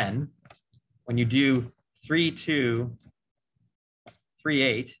then, when you do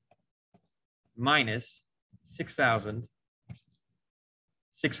 3238 minus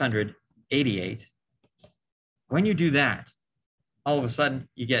 6,688, when you do that, all of a sudden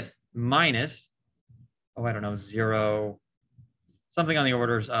you get minus, oh, I don't know, 0, something on the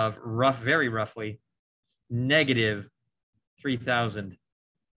orders of very roughly, negative 3,000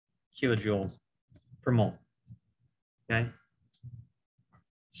 kilojoules per mole. Okay.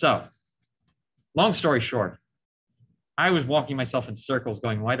 So, long story short, I was walking myself in circles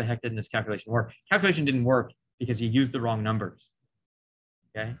going, why the heck didn't this calculation work? Calculation didn't work because you used the wrong numbers.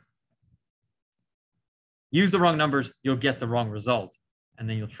 Okay. Use the wrong numbers, you'll get the wrong result. And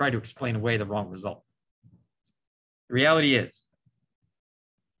then you'll try to explain away the wrong result. The reality is,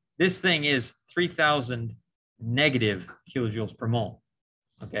 this thing is 3,000 negative kilojoules per mole,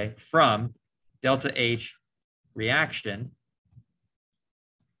 okay, from delta H reaction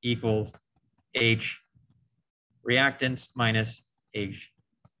equals H reactants minus H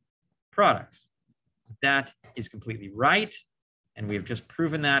products. That is completely right, and we have just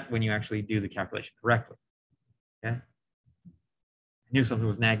proven that when you actually do the calculation correctly, okay? I knew something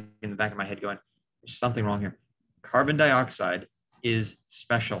was nagging in the back of my head going, there's something wrong here. Carbon dioxide is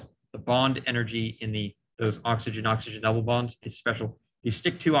special. The bond energy in those oxygen-oxygen double bonds is special. If you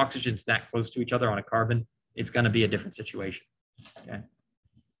stick 2 oxygens that close to each other on a carbon, it's going to be a different situation. Okay.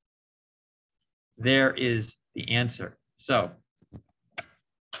 There is the answer. So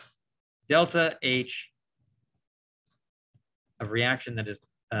delta H of reaction that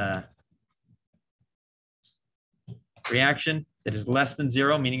is less than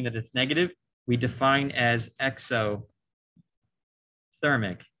 0, meaning that it's negative, we define as exothermic,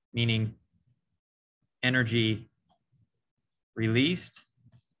 meaning energy released,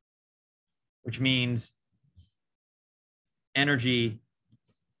 which means energy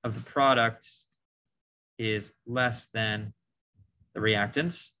of the products is less than the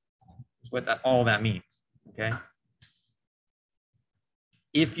reactants. That's what all that means, okay?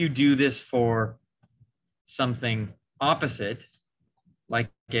 If you do this for something opposite, like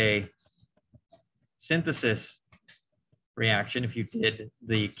a synthesis reaction, if you did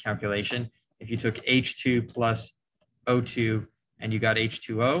the calculation, if you took H2 plus O2 and you got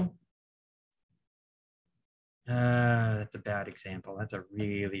H2O, That's a bad example. That's a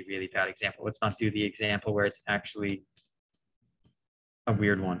really, really bad example. Let's not do the example where it's actually a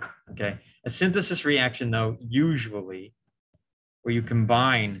weird one. Okay. A synthesis reaction, though, usually where you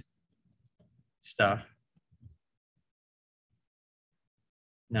combine stuff.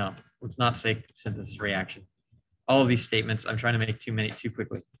 No, let's not say synthesis reaction. All of these statements, I'm trying to make too many too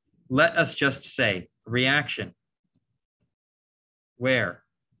quickly. Let us just say reaction where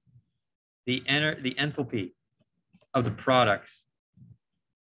the enthalpy of the products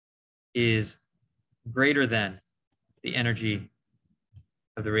is greater than the energy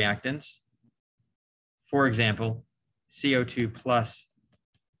of the reactants. For example, CO2 plus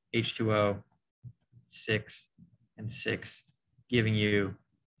H2O 6 and 6, giving you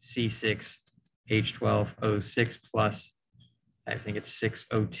C6H12O6 plus, I think it's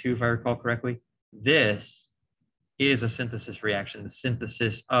 6O2 if I recall correctly. This is a synthesis reaction, the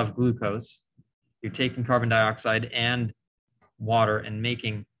synthesis of glucose. You're taking carbon dioxide and water and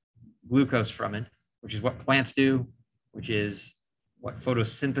making glucose from it, which is what plants do, which is what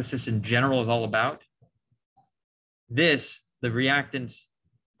photosynthesis in general is all about. This, the reactants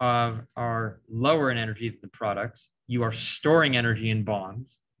are lower in energy than the products. You are storing energy in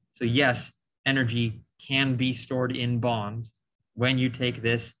bonds. So yes, energy can be stored in bonds when you take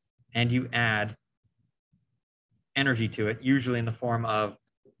this and you add energy to it, usually in the form of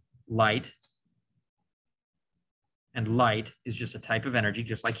light. And light is just a type of energy,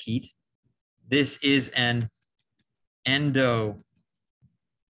 just like heat. This is an endothermic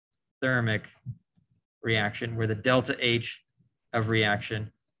reaction where the delta H of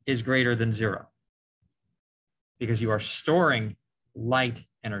reaction is greater than 0 because you are storing light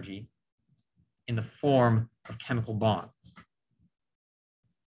energy in the form of chemical bonds.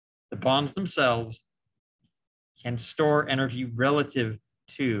 The bonds themselves can store energy relative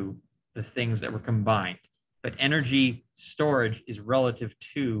to the things that were combined, but energy storage is relative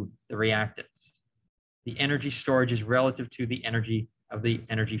to the reactants. The energy storage is relative to the energy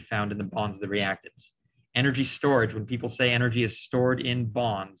found in the bonds of the reactants. Energy storage, when people say energy is stored in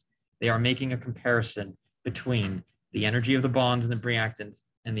bonds, they are making a comparison between the energy of the bonds and the reactants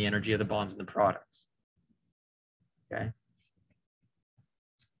and the energy of the bonds and the products. Okay.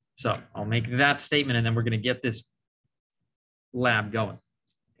 So I'll make that statement and then we're going to get this lab going.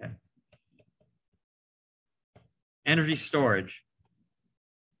 Okay. Energy storage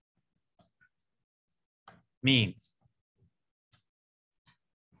means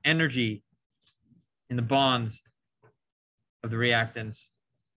energy in the bonds of the reactants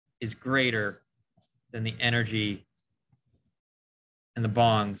is greater than the energy in the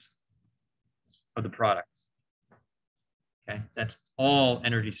bonds of the products. Okay, that's all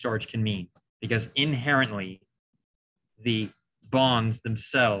energy storage can mean, because inherently the bonds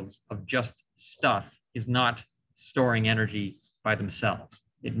themselves of just stuff is not storing energy by themselves.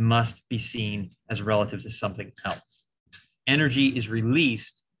 It must be seen as relative to something else. Energy is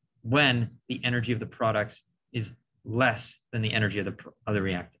released when the energy of the products is less than the energy of the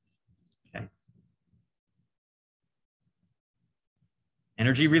reactants. Okay.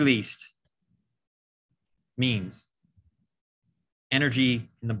 Energy released means energy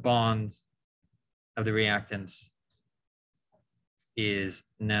in the bonds of the reactants is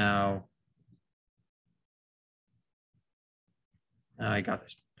now, I got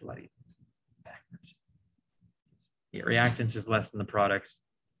this bloody backwards. The reactants is less than the products.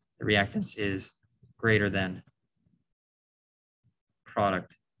 The reactants is greater than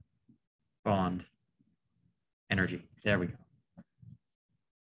product bond energy. There we go.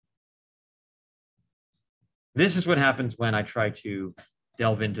 This is what happens when I try to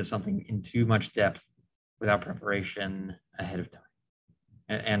delve into something in too much depth without preparation ahead of time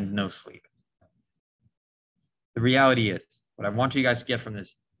and no sleep. The reality is, what I want you guys to get from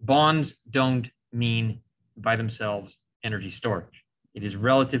this, bonds don't mean by themselves energy storage. It is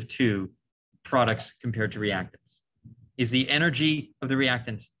relative to products compared to reactants. Is the energy of the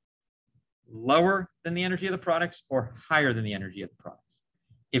reactants lower than the energy of the products or higher than the energy of the products?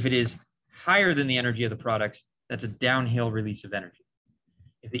 If it is higher than the energy of the products, that's a downhill release of energy.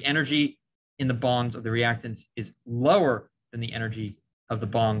 If the energy in the bonds of the reactants is lower than the energy of the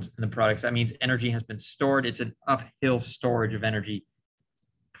bonds in the products, that means energy has been stored. It's an uphill storage of energy,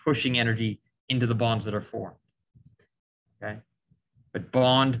 pushing energy into the bonds that are formed. Okay. But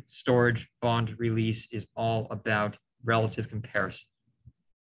bond storage, bond release is all about relative comparison.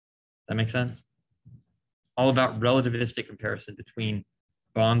 Does that make sense? All about relativistic comparison between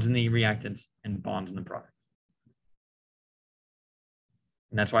bonds in the reactants and bonds in the product.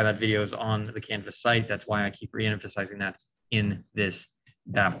 And that's why that video is on the Canvas site. That's why I keep re-emphasizing that in this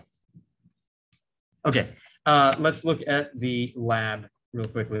babble. Okay, Let's look at the lab real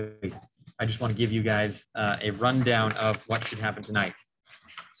quickly. I just want to give you guys a rundown of what should happen tonight.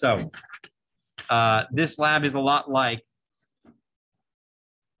 So this lab is a lot like,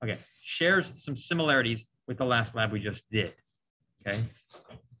 okay, shares some similarities with the last lab we just did, okay?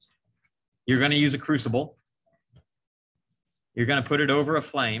 You're going to use a crucible. You're going to put it over a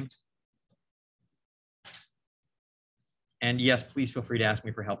flame. And yes, please feel free to ask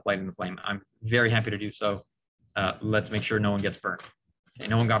me for help lighting the flame. I'm very happy to do so. Let's make sure no one gets burned. Okay,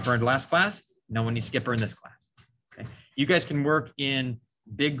 no one got burned last class. No one needs to get burned this class. Okay, you guys can work in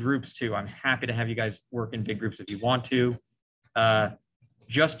big groups too. I'm happy to have you guys work in big groups if you want to.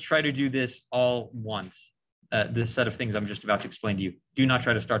 Just try to do this all once. This set of things I'm just about to explain to you. Do not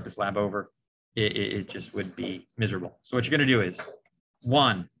try to start this lab over. It just would be miserable. So what you're going to do is,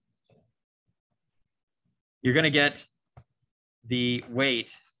 one, you're going to get the weight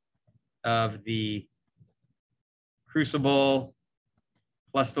of the crucible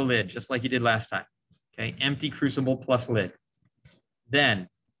plus the lid, just like you did last time. Okay, empty crucible plus lid. Then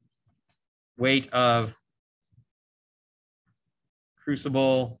weight of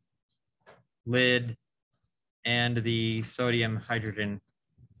crucible, lid, and the sodium hydrogen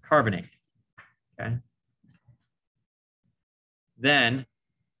carbonate. Okay. Then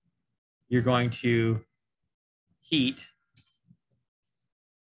you're going to heat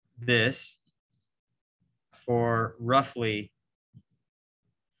this for roughly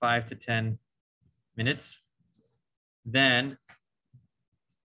 5 to 10 minutes. Then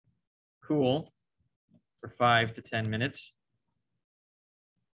cool for 5 to 10 minutes.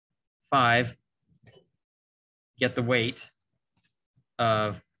 5, get the weight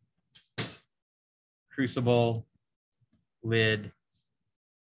of crucible, lid,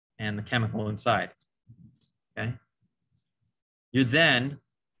 and the chemical inside. Okay. You're then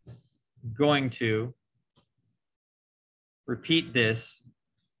going to repeat this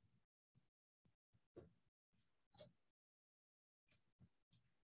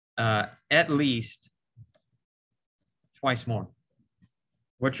at least twice more.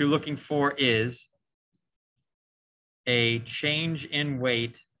 What you're looking for is a change in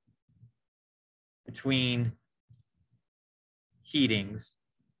weight between heatings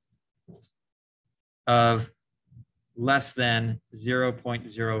of less than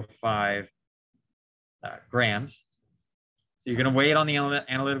 0.05 grams. So you're going to weigh it on the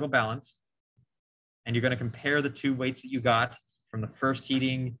analytical balance, and you're going to compare the two weights that you got from the first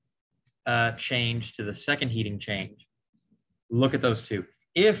heating change to the second heating change. Look at those two.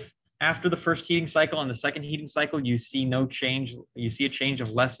 If after the first heating cycle and the second heating cycle, you see no change, you see a change of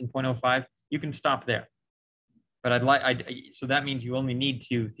less than 0.05, you can stop there. But so that means you only need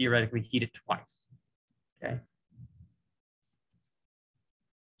to theoretically heat it twice. Okay.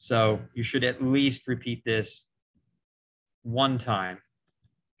 So you should at least repeat this one time.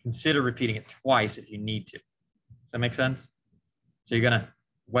 Consider repeating it twice if you need to. Does that make sense? So you're going to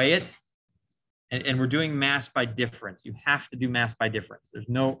weigh it, and we're doing mass by difference. You have to do mass by difference. There's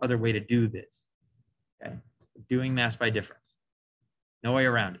no other way to do this. Okay. Doing mass by difference. No way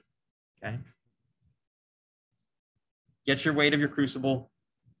around it. Okay. Get your weight of your crucible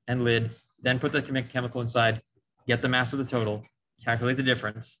and lid, then put the chemical inside, get the mass of the total, calculate the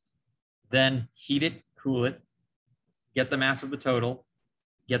difference, then heat it, cool it, get the mass of the total,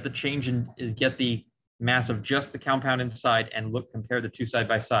 get the change in, get the mass of just the compound inside, and compare the two side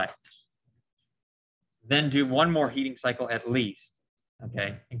by side. Then do one more heating cycle at least,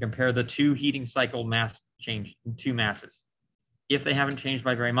 okay, and compare the two heating cycle mass change, two masses. If they haven't changed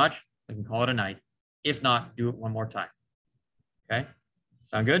by very much, we can call it a night. If not, do it one more time. Okay,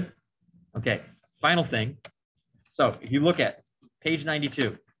 sound good? Okay, final thing. So if you look at page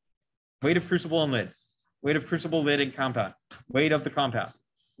 92, weight of crucible and lid, weight of crucible, lid, and compound, weight of the compound,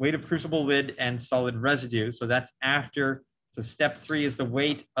 weight of crucible, lid, and solid residue. So that's after, so step 3 is the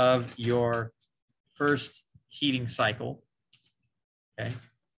weight of your first heating cycle. Okay,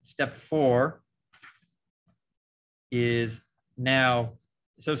 step 4 is now,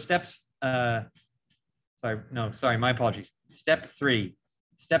 so steps, my apologies. Step 3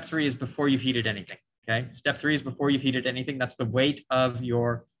 is before you've heated anything. Okay, step 3 is before you've heated anything. That's the weight of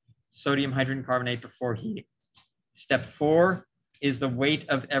your sodium hydrogen carbonate before heating. Step 4 is the weight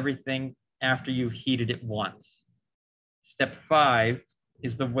of everything after you've heated it once. Step 5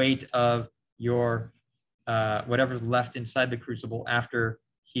 is the weight of your whatever's left inside the crucible after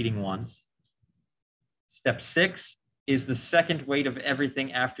heating once. Step 6 is the second weight of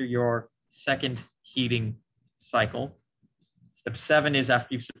everything after your second heating cycle. Step 7 is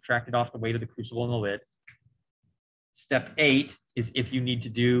after you've subtracted off the weight of the crucible and the lid. Step 8 is if you need to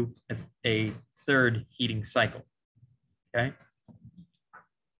do a third heating cycle. Okay.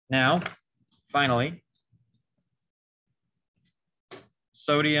 Now, finally,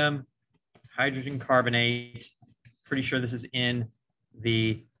 sodium hydrogen carbonate. Pretty sure this is in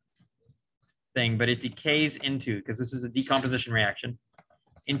the thing, but it decays into, because this is a decomposition reaction,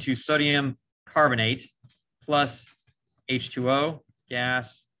 into sodium carbonate plus H2O,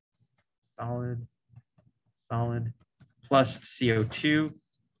 gas, solid, plus CO2,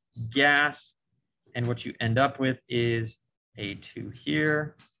 gas. And what you end up with is a 2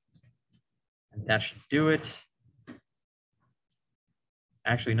 here. And that should do it.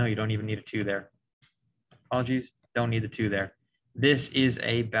 Actually, no, you don't even need a 2 there. Apologies, don't need the 2 there. This is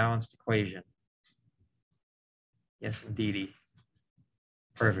a balanced equation. Yes, indeedy.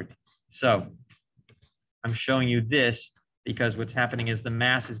 Perfect. So I'm showing you this because what's happening is the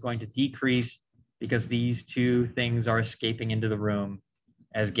mass is going to decrease because these two things are escaping into the room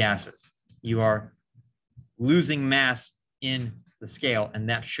as gases. You are losing mass in the scale, and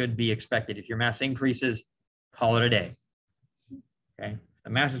that should be expected. If your mass increases, call it a day. Okay. If the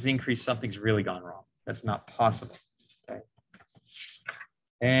mass has increased, something's really gone wrong. That's not possible. Okay.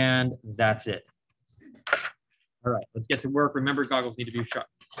 And that's it. All right, let's get to work. Remember, goggles need to be sharp.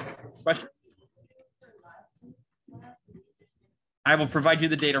 Question? I will provide you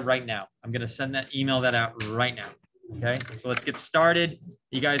the data right now. I'm going to email that out right now. Okay, so let's get started.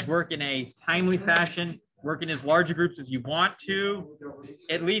 You guys work in a timely fashion. Work in as large groups as you want to.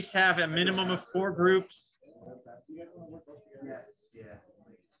 At least have a minimum of 4 groups.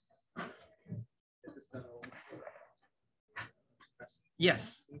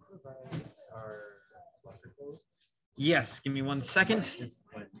 Yes. Yes, give me 1 second.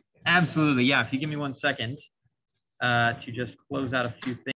 Absolutely, yeah. If you give me 1 second to just close out a few things.